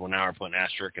Finals, and people now are putting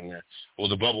asterisk in there. Well,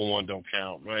 the bubble one don't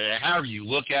count. However you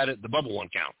look at it, the bubble one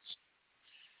counts.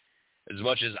 As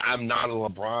much as I'm not a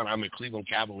LeBron, I'm a Cleveland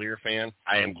Cavalier fan.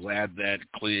 I am glad that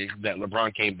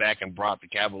LeBron came back and brought the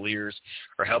Cavaliers,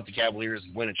 or helped the Cavaliers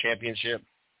win a championship.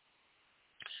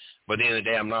 But at the end of the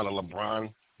day, I'm not a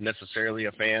LeBron necessarily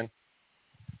a fan.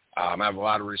 I have a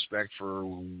lot of respect for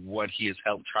what he has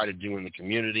helped try to do in the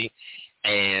community,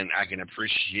 and I can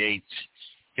appreciate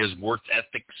his work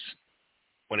ethics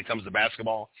when it comes to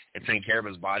basketball and taking care of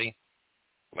his body.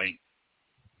 Like,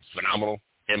 phenomenal.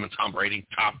 Him and Tom Brady,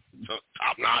 top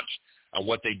notch on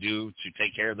what they do to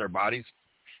take care of their bodies.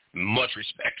 Much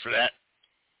respect for that.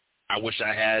 I wish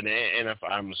I had, and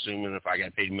I'm assuming if I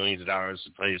got paid millions of dollars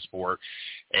to play a sport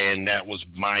and that was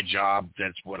my job,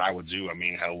 that's what I would do. I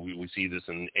mean, how we see this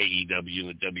in AEW and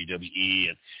the WWE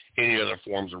and any other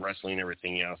forms of wrestling and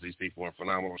everything else. These people are in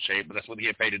phenomenal shape, but that's what they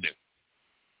get paid to do.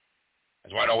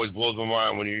 That's why it always blows my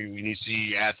mind when you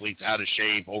see athletes out of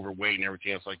shape, overweight, and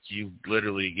everything else. Like, you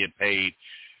literally get paid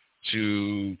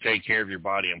to take care of your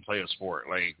body and play a sport.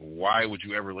 Like, why would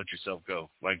you ever let yourself go?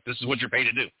 Like, this is what you're paid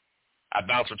to do. I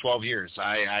bounced for 12 years.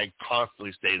 I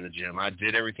constantly stayed in the gym. I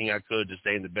did everything I could to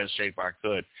stay in the best shape I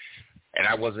could, and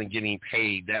I wasn't getting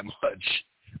paid that much,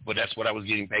 but that's what I was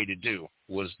getting paid to do,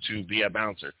 was to be a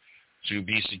bouncer, to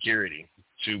be security,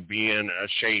 to be in a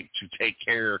shape, to take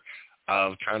care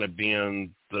of kind of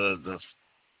being the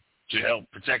to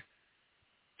help protect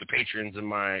the patrons in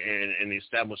the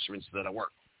establishments that I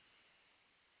work.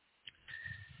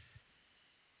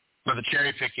 But the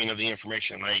cherry picking of the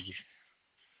information, like,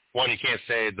 one, you can't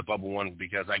say the bubble one,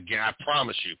 because I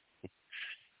promise you,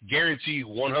 guarantee you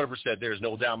 100%, there's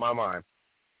no doubt in my mind,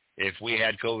 if we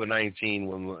had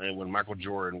COVID-19 when Michael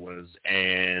Jordan was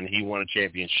and he won a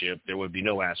championship, there would be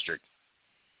no asterisk.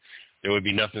 There would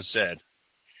be nothing said.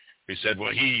 He said,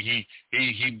 well, he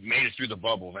made it through the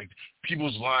bubble. Like,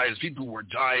 people's lives, people were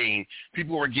dying,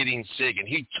 people were getting sick, and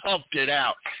he toughed it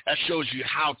out. That shows you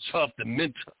how tough the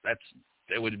mental, that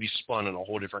would be spun in a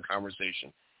whole different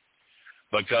conversation.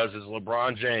 Because as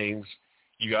LeBron James,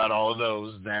 you got all of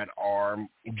those that are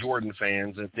Jordan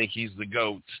fans and think he's the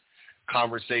GOAT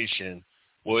conversation.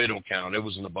 Well, it don't count. It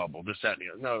was in the bubble. This, that, and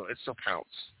the other. No, it still counts.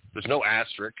 There's no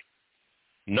asterisk.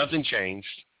 Nothing changed.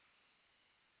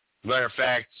 Matter of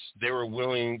fact, they were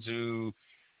willing to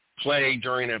play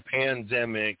during a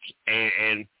pandemic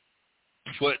and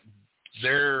put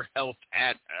their health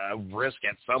at risk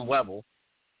at some level,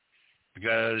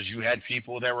 because you had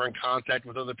people that were in contact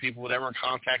with other people that were in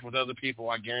contact with other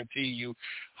people. I guarantee you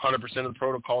 100% of the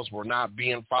protocols were not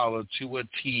being followed to a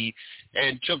T,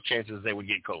 and took chances they would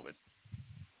get COVID.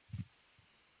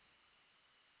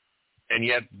 And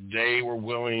yet they were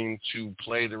willing to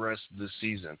play the rest of the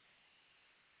season.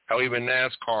 How even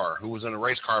NASCAR, who was in a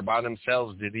race car by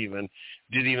themselves, didn't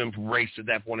even race at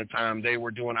that point in time. They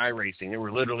were doing iRacing. They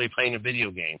were literally playing a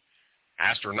video game.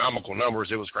 Astronomical numbers.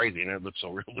 It was crazy, and it looked so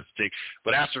realistic.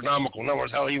 But astronomical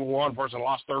numbers. Hell, even one person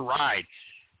lost their ride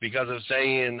because of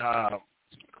saying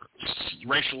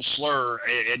racial slur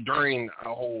during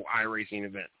a whole iRacing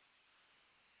event.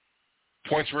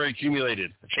 Points were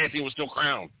accumulated. The champion was still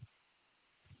crowned.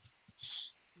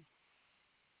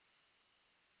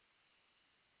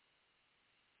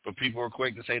 But people were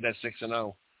quick to say that's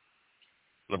 6-0.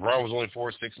 LeBron was only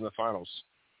 4-6 in the finals.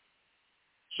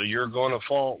 So you're going to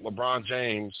fault LeBron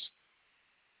James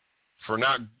for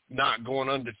not going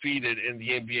undefeated in the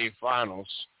NBA Finals.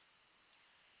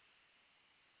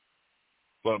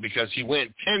 Well, because he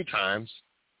went 10 times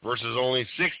versus only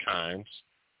 6 times,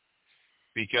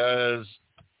 because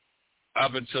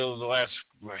up until the last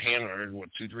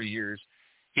 2-3 years,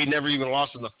 he never even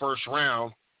lost in the first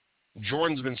round.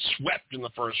 Jordan's been swept in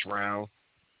the first round.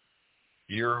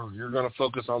 You're going to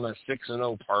focus on that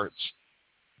 6-0 parts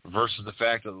versus the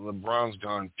fact that LeBron's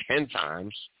gone 10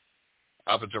 times,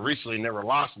 up until recently never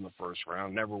lost in the first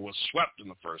round, never was swept in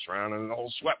the first round, and the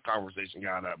whole swept conversation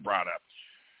got brought up.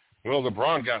 Well,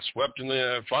 LeBron got swept in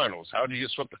the finals. How did you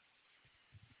get swept?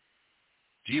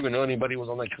 Do you even know anybody who was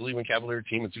on that Cleveland Cavalier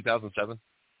team in 2007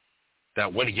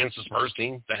 that went against the Spurs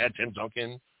team that had Tim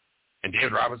Duncan and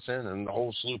David Robinson and the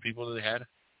whole slew of people that they had,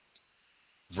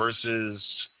 versus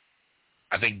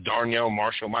I think Darnell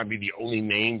Marshall might be the only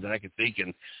name that I could think,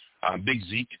 and Big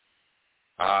Zeke,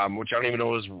 which I don't even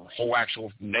know his whole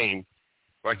actual name.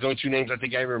 Like, the only two names I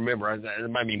think I even remember, it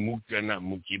might be Mookie, not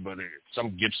Mookie, but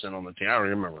some Gibson on the team. I don't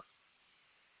remember.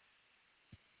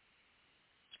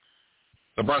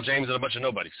 LeBron James and a bunch of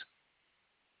nobodies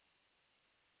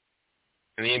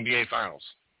in the NBA Finals.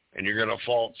 And you're going to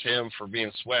fault him for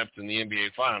being swept in the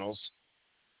NBA Finals.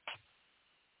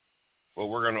 But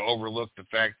we're going to overlook the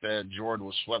fact that Jordan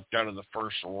was swept out of the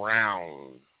first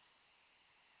round.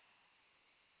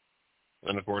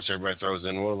 And, of course, everybody throws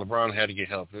in, well, LeBron had to get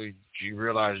help. You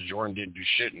realize Jordan didn't do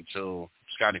shit until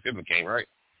Scottie Pippen came, right?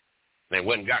 They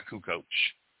went and got Kukoc.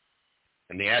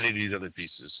 And they added these other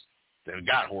pieces. They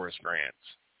got Horace Grant.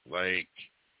 Like,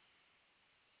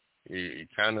 you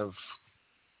kind of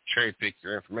cherry-pick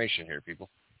your information here, people.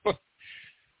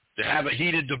 To have a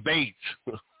heated debate.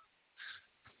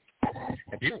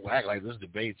 And people act like this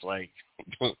debate's like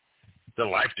their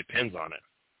life depends on it.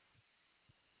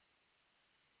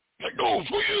 Like, no,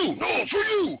 for you. No, for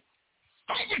you.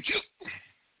 I'm with you.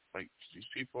 Like, these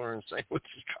people are insane with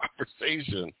this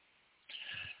conversation.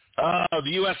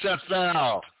 The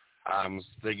USFL.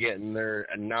 They're getting their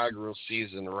inaugural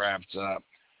season wrapped up.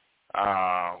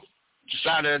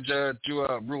 Decided to do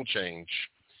a rule change.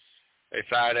 They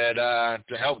decided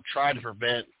to help try to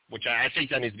prevent, which I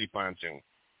think that needs to be fine-tuned,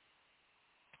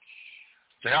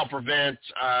 to help prevent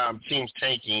teams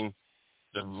tanking.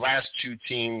 The last two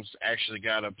teams actually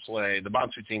got to play. The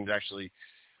bottom two teams actually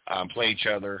play each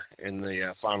other in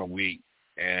the final week,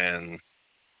 and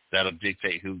that'll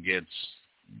dictate who gets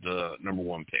the number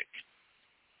one pick.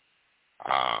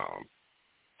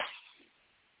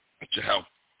 To help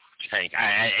tank.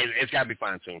 It's got to be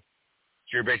fine-tuned.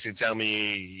 So you're basically telling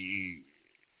me,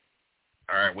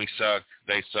 all right, we suck,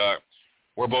 they suck.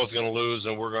 We're both going to lose,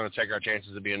 and we're going to take our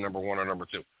chances of being number one or number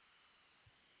two.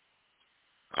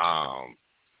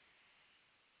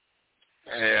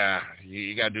 Yeah,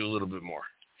 you got to do a little bit more.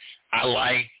 I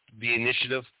like the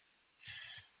initiative.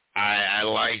 I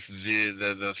like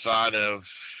the thought of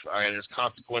there's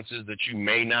consequences that you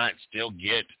may not still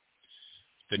get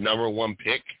the number one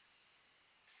pick.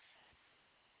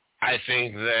 I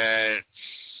think that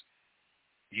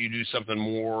you do something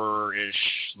more-ish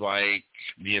like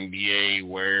the NBA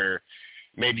where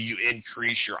maybe you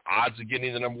increase your odds of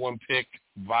getting the number one pick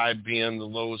by being the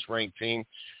lowest-ranked team,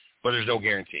 but there's no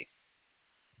guarantee.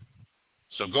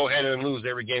 So go ahead and lose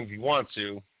every game if you want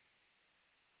to,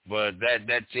 but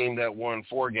that team that won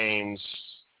 4 games,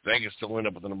 they can still end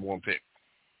up with the number one pick.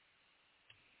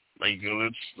 Like,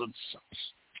 let's,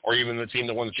 or even the team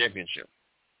that won the championship.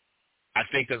 I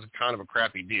think that's kind of a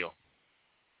crappy deal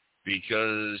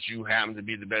because you happen to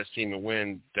be the best team to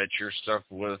win, that you're stuck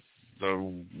with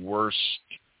the worst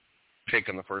pick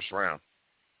in the first round.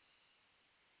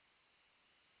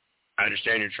 I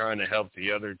understand you're trying to help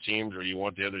the other teams, or you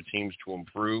want the other teams to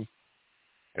improve,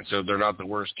 and so they're not the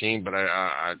worst team, but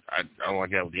I don't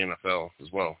like that with the NFL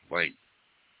as well. Like,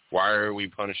 why are we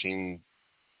punishing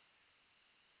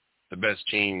the best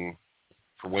team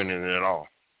for winning it all?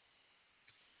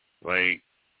 Like,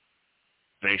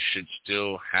 they should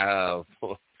still have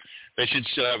a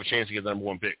chance to get the number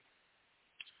one pick.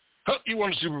 You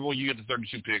won the Super Bowl, you get the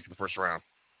 32 pick in the first round.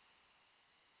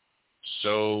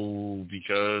 So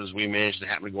because we managed to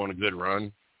happen to go on a good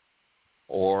run,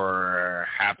 or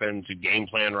happen to game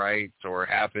plan right, or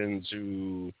happen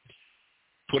to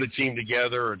put a team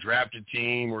together, or draft a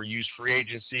team, or use free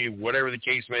agency, whatever the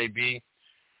case may be,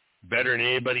 better than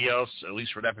anybody else, at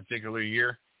least for that particular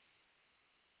year,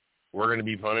 we're going to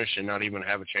be punished and not even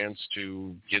have a chance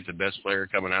to get the best player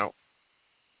coming out.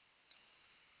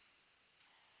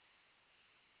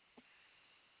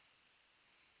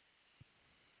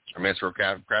 I mean, it's real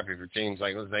crappy for teams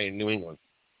like, let's say, New England.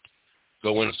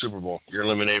 Go win a Super Bowl. You're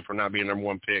eliminated for not being number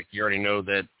one pick. You already know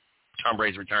that Tom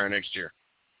Brady's retiring next year.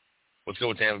 Let's go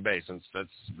with Tampa Bay, since that's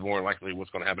more likely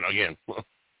what's going to happen again.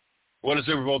 Win a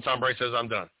Super Bowl, Tom Brady says, I'm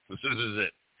done. This is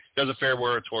it. Does a fair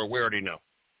word tour. We already know.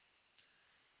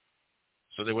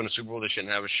 So they win a Super Bowl, they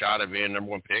shouldn't have a shot at being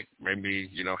number one pick. Maybe,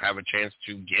 have a chance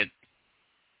to get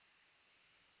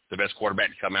the best quarterback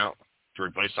to come out to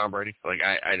replace Tom Brady. Like,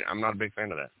 I'm not a big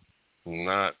fan of that.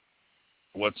 Not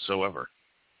whatsoever.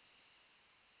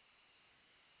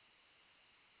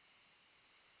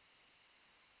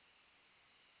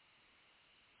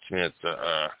 To me,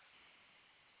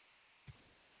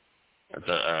 it's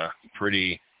a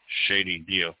pretty shady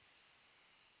deal.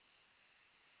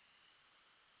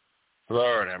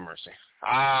 Lord have mercy.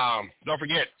 Don't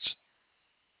forget,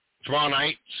 tomorrow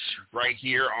night, right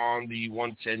here on the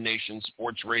 110 Nation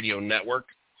Sports Radio Network,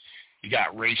 you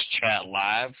got Race Chat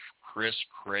Live. Chris,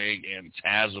 Craig, and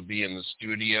Taz will be in the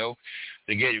studio.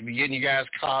 Be getting you guys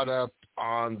caught up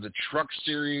on the Truck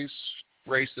Series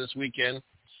race this weekend.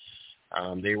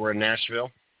 They were in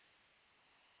Nashville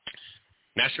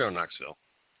or Knoxville.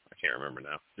 I can't remember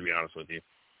now, to be honest with you.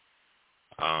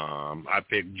 I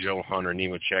picked Joe Hunter,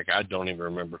 Nemechek. I don't even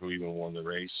remember who even won the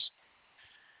race.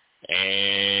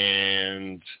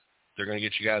 And they're going to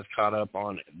get you guys caught up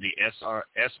on the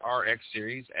SRX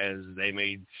Series as they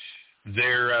made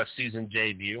their season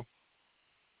debut.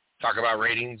 Talk about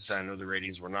ratings. I know the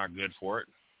ratings were not good for it.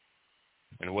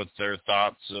 And what's their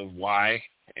thoughts of why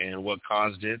and what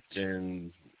caused it,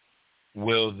 and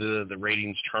will the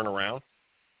ratings turn around?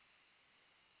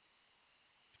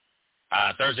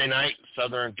 Thursday night,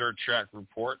 Southern Dirt Track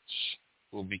Reports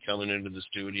will be coming into the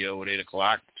studio at 8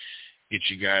 o'clock. Get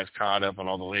you guys caught up on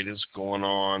all the latest going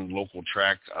on local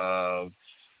track of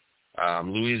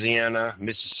Louisiana,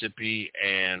 Mississippi,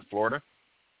 and Florida.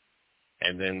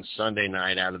 And then Sunday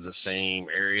night, out of the same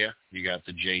area, you got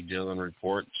the Jay Dillon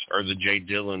Reports, or the Jay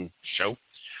Dillon Show.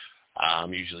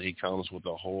 Usually he comes with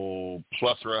a whole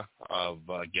plethora of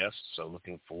guests, so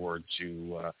looking forward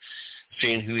to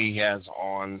seeing who he has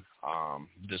on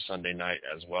this Sunday night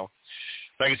as well.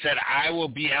 Like I said, I will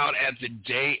be out at the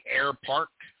Day Air Park.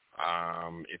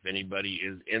 If anybody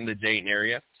is in the Dayton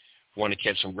area, want to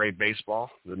catch some great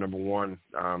baseball, the number one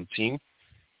team,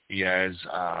 you guys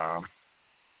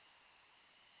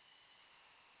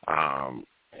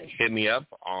hit me up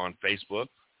on Facebook,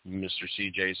 Mr.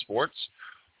 CJ Sports,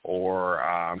 or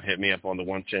hit me up on the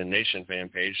 110 Nation fan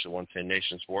page, the 110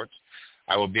 Nation Sports.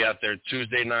 I will be out there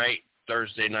Tuesday night,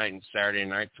 Thursday night, and Saturday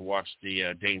night to watch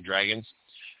the Dayton Dragons.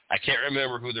 I can't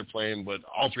remember who they're playing, but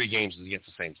all three games is against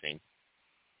the same team.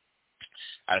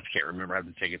 I just can't remember. I have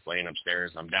the tickets laying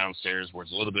upstairs. I'm downstairs where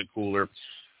it's a little bit cooler.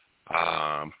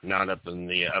 Not up in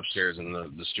the upstairs in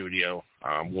the studio.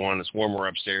 One, it's warmer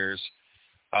upstairs,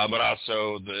 but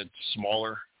also it's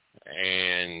smaller,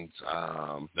 and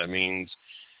that means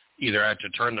either I have to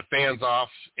turn the fans off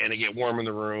and it get warm in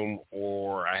the room,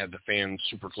 or I have the fans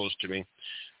super close to me.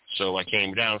 So I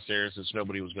came downstairs since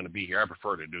nobody was going to be here. I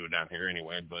prefer to do it down here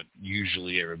anyway, but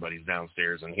usually everybody's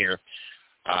downstairs and here,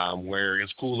 where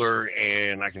it's cooler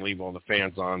and I can leave all the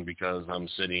fans on because I'm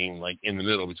sitting like in the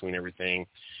middle between everything,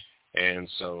 and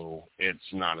so it's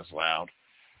not as loud.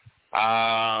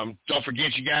 Don't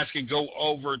forget, you guys can go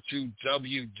over to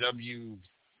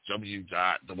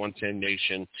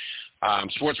www.the110nation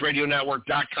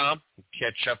sportsradionetwork.com.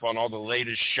 Catch up on all the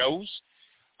latest shows.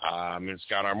 It's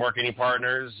got our marketing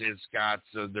partners. It's got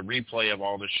the replay of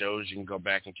all the shows. You can go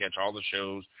back and catch all the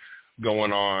shows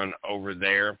going on over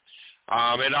there.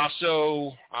 And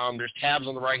also, there's tabs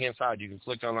on the right-hand side. You can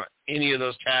click on any of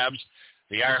those tabs,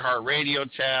 the iHeartRadio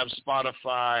tab,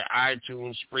 Spotify,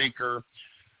 iTunes, Spreaker,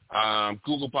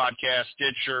 Google Podcast,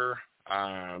 Stitcher,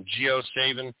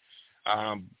 GeoSaven,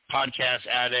 Podcast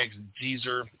Addict,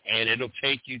 Deezer, and it'll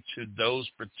take you to those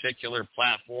particular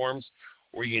platforms,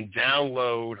 or you can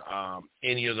download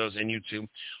any of those in YouTube,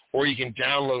 or you can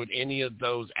download any of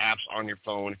those apps on your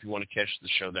phone if you want to catch the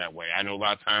show that way. I know a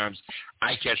lot of times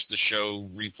I catch the show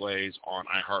replays on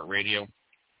iHeartRadio.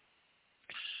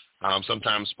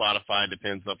 Sometimes Spotify,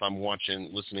 depends if I'm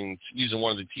listening, using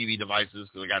one of the TV devices,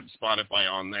 because I got Spotify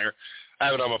on there. I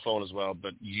have it on my phone as well,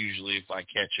 but usually if I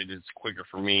catch it, it's quicker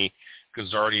for me because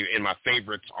it's already in my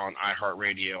favorites on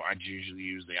iHeartRadio. I usually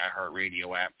use the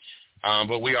iHeartRadio app.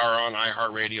 But we are on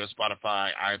iHeartRadio,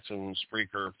 Spotify, iTunes,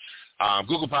 Spreaker,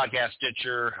 Google Podcast,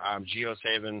 Stitcher,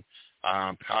 GeoSaven,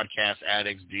 Podcast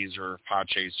Addicts, Deezer,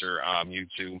 Podchaser,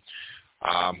 YouTube.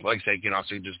 Like I said, you can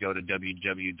also just go to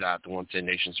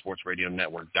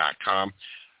www.the110nationsportsradionetwork.com.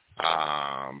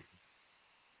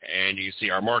 And you can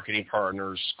see our marketing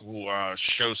partners,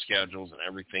 show schedules, and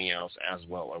everything else as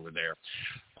well over there.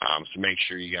 So make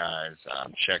sure you guys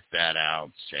check that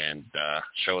out and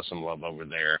show us some love over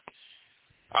there.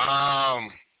 I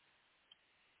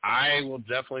will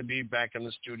definitely be back in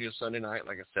the studio Sunday night.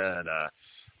 Like I said,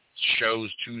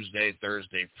 shows Tuesday,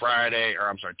 Thursday, Friday,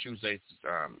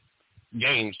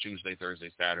 games Tuesday, Thursday,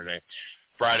 Saturday.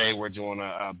 Friday, we're doing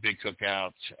a big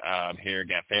cookout here.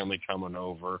 Got family coming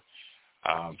over.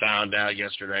 Found out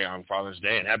yesterday on Father's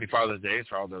Day, and happy Father's Day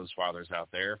for all those fathers out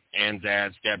there, and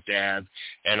dads, stepdads,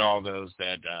 and all those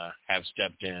that have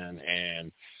stepped in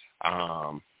and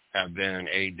have been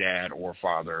a dad or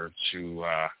father to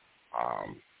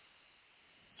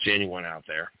anyone out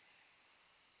there.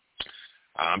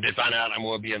 Did find out I'm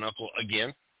going to be an uncle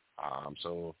again,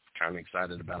 so kind of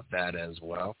excited about that as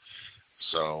well.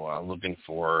 So looking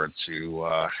forward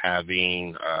to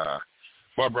having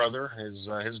my brother,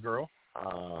 his girl,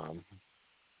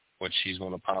 which he's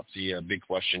going to pop the big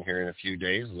question here in a few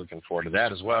days. Looking forward to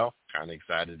that as well. Kind of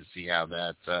excited to see how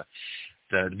that,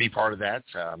 to be part of that.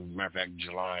 Matter of fact,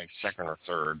 July 2nd or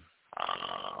 3rd.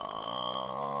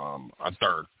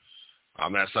 Third.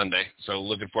 That Sunday. So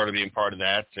looking forward to being part of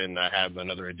that and have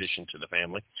another addition to the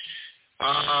family.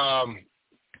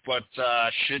 But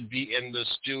should be in the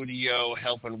studio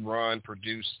helping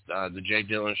produce the Jay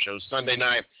Dillon Show Sunday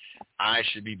night. I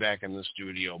should be back in the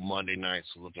studio Monday night,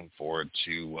 so looking forward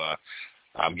to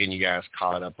getting you guys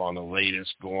caught up on the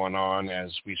latest going on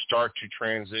as we start to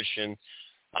transition.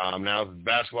 Now the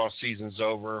basketball season's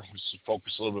over. We should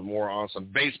focus a little bit more on some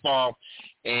baseball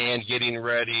and getting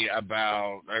ready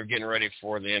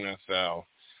for the NFL.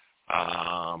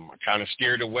 I kind of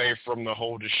steered away from the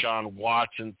whole Deshaun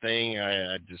Watson thing.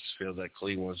 I just feel that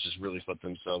Cleveland's just really put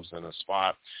themselves in a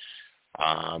spot.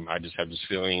 I just have this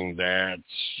feeling that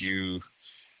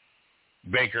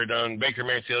Baker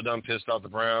Mayfield done pissed off the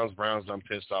Browns. Browns done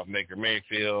pissed off Baker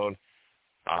Mayfield.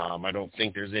 I don't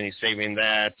think there's any saving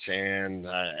that. And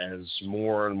as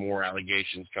more and more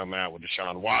allegations come out with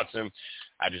Deshaun Watson,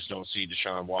 I just don't see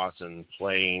Deshaun Watson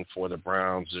playing for the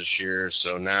Browns this year.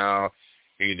 So now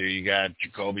either you got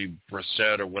Jacoby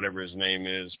Brissett or whatever his name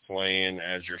is playing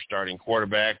as your starting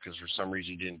quarterback because for some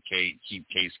reason you didn't keep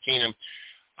Case Keenum.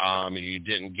 You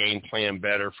didn't game plan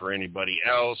better for anybody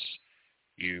else.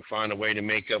 You find a way to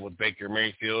make up with Baker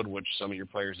Mayfield, which some of your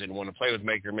players didn't want to play with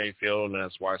Baker Mayfield, and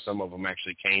that's why some of them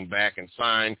actually came back and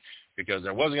signed because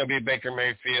there wasn't going to be a Baker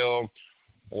Mayfield.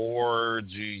 Or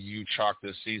do you chalk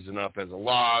this season up as a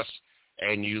loss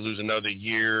and you lose another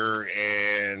year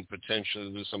and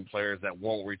potentially lose some players that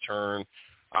won't return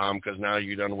because now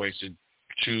you've done wasted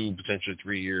 2, potentially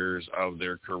 3 years of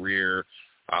their career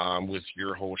with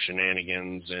your whole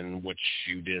shenanigans and what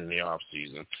you did in the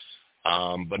offseason.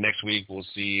 But next week we'll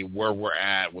see where we're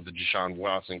at with the Deshaun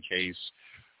Watson case.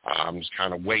 I'm just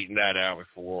kind of waiting that out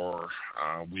before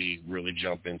we really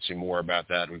jump into more about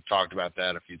that. We've talked about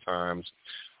that a few times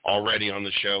already on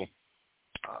the show.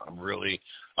 Really,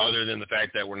 other than the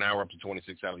fact that we're now up to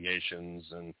 26 allegations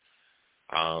and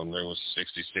there was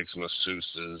 66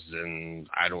 masseuses, and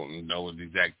I don't know the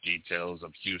exact details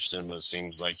of Houston, but it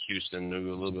seems like Houston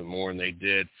knew a little bit more than they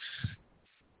did.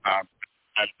 At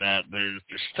that, there's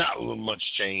not a little much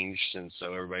changed, and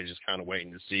so everybody's just kind of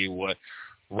waiting to see what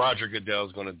Roger Goodell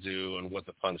is going to do and what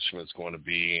the punishment's going to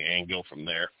be and go from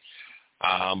there.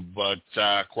 But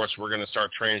of course, we're going to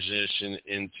start transition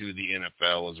into the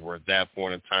NFL as we're at that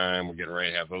point in time. We're getting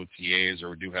ready to have OTAs,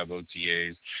 or we do have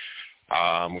OTAs.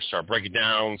 We'll start breaking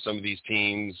down some of these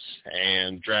teams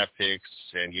and draft picks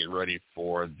and get ready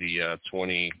for the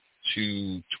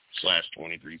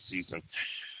 22/23 season.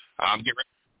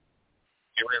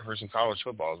 Get ready for some college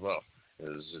football as well.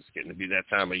 It's getting to be that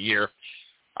time of year.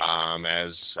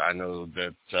 As I know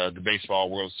that the Baseball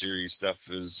World Series stuff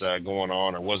is going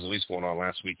on, or was at least going on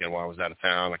last weekend while I was out of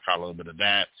town. I caught a little bit of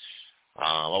that.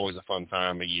 Always a fun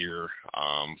time of year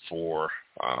for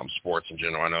sports in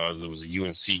general. I know there was a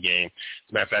UNC game. As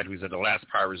a matter of fact, we was at the last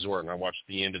Pirate Resort, and I watched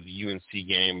the end of the UNC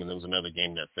game, and there was another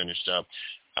game that finished up.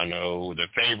 I know the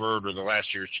favored or the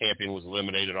last year's champion was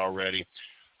eliminated already.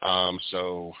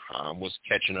 So was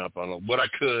catching up on what I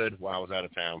could while I was out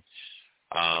of town.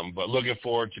 But looking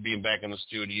forward to being back in the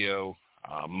studio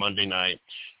Monday night.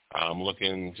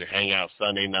 Looking to hang out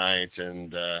Sunday night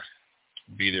and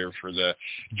be there for the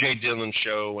Jay Dillon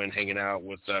Show and hanging out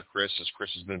with Chris, as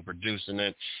Chris has been producing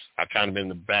it. I've kind of been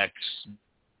the back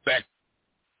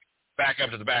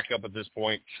up to the backup at this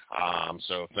point.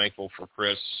 So thankful for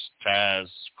Chris, Taz,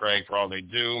 Craig for all they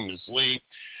do, Ms. Lee.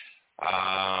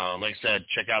 Like I said,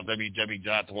 check out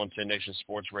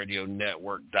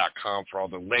www.the110nationsportsradionetwork.com for all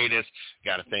the latest.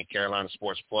 Got to thank Carolina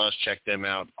Sports Plus. Check them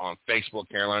out on Facebook,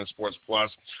 Carolina Sports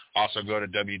Plus. Also go to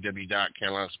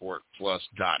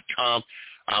www.carolinasportsplus.com.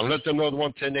 Let them know the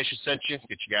 110 Nation sent you.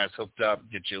 Get you guys hooked up,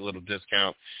 get you a little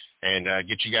discount, and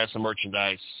get you guys some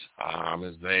merchandise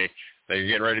as they're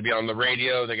getting ready to be on the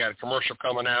radio. They got a commercial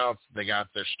coming out. They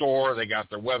got their store. They got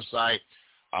their website.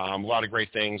 A lot of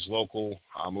great things. Local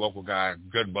guy,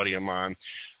 good buddy of mine,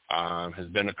 was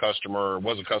a customer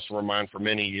of mine for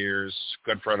many years,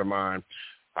 good friend of mine.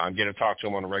 Get to talk to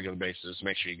him on a regular basis.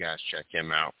 Make sure you guys check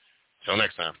him out. Till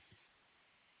next time.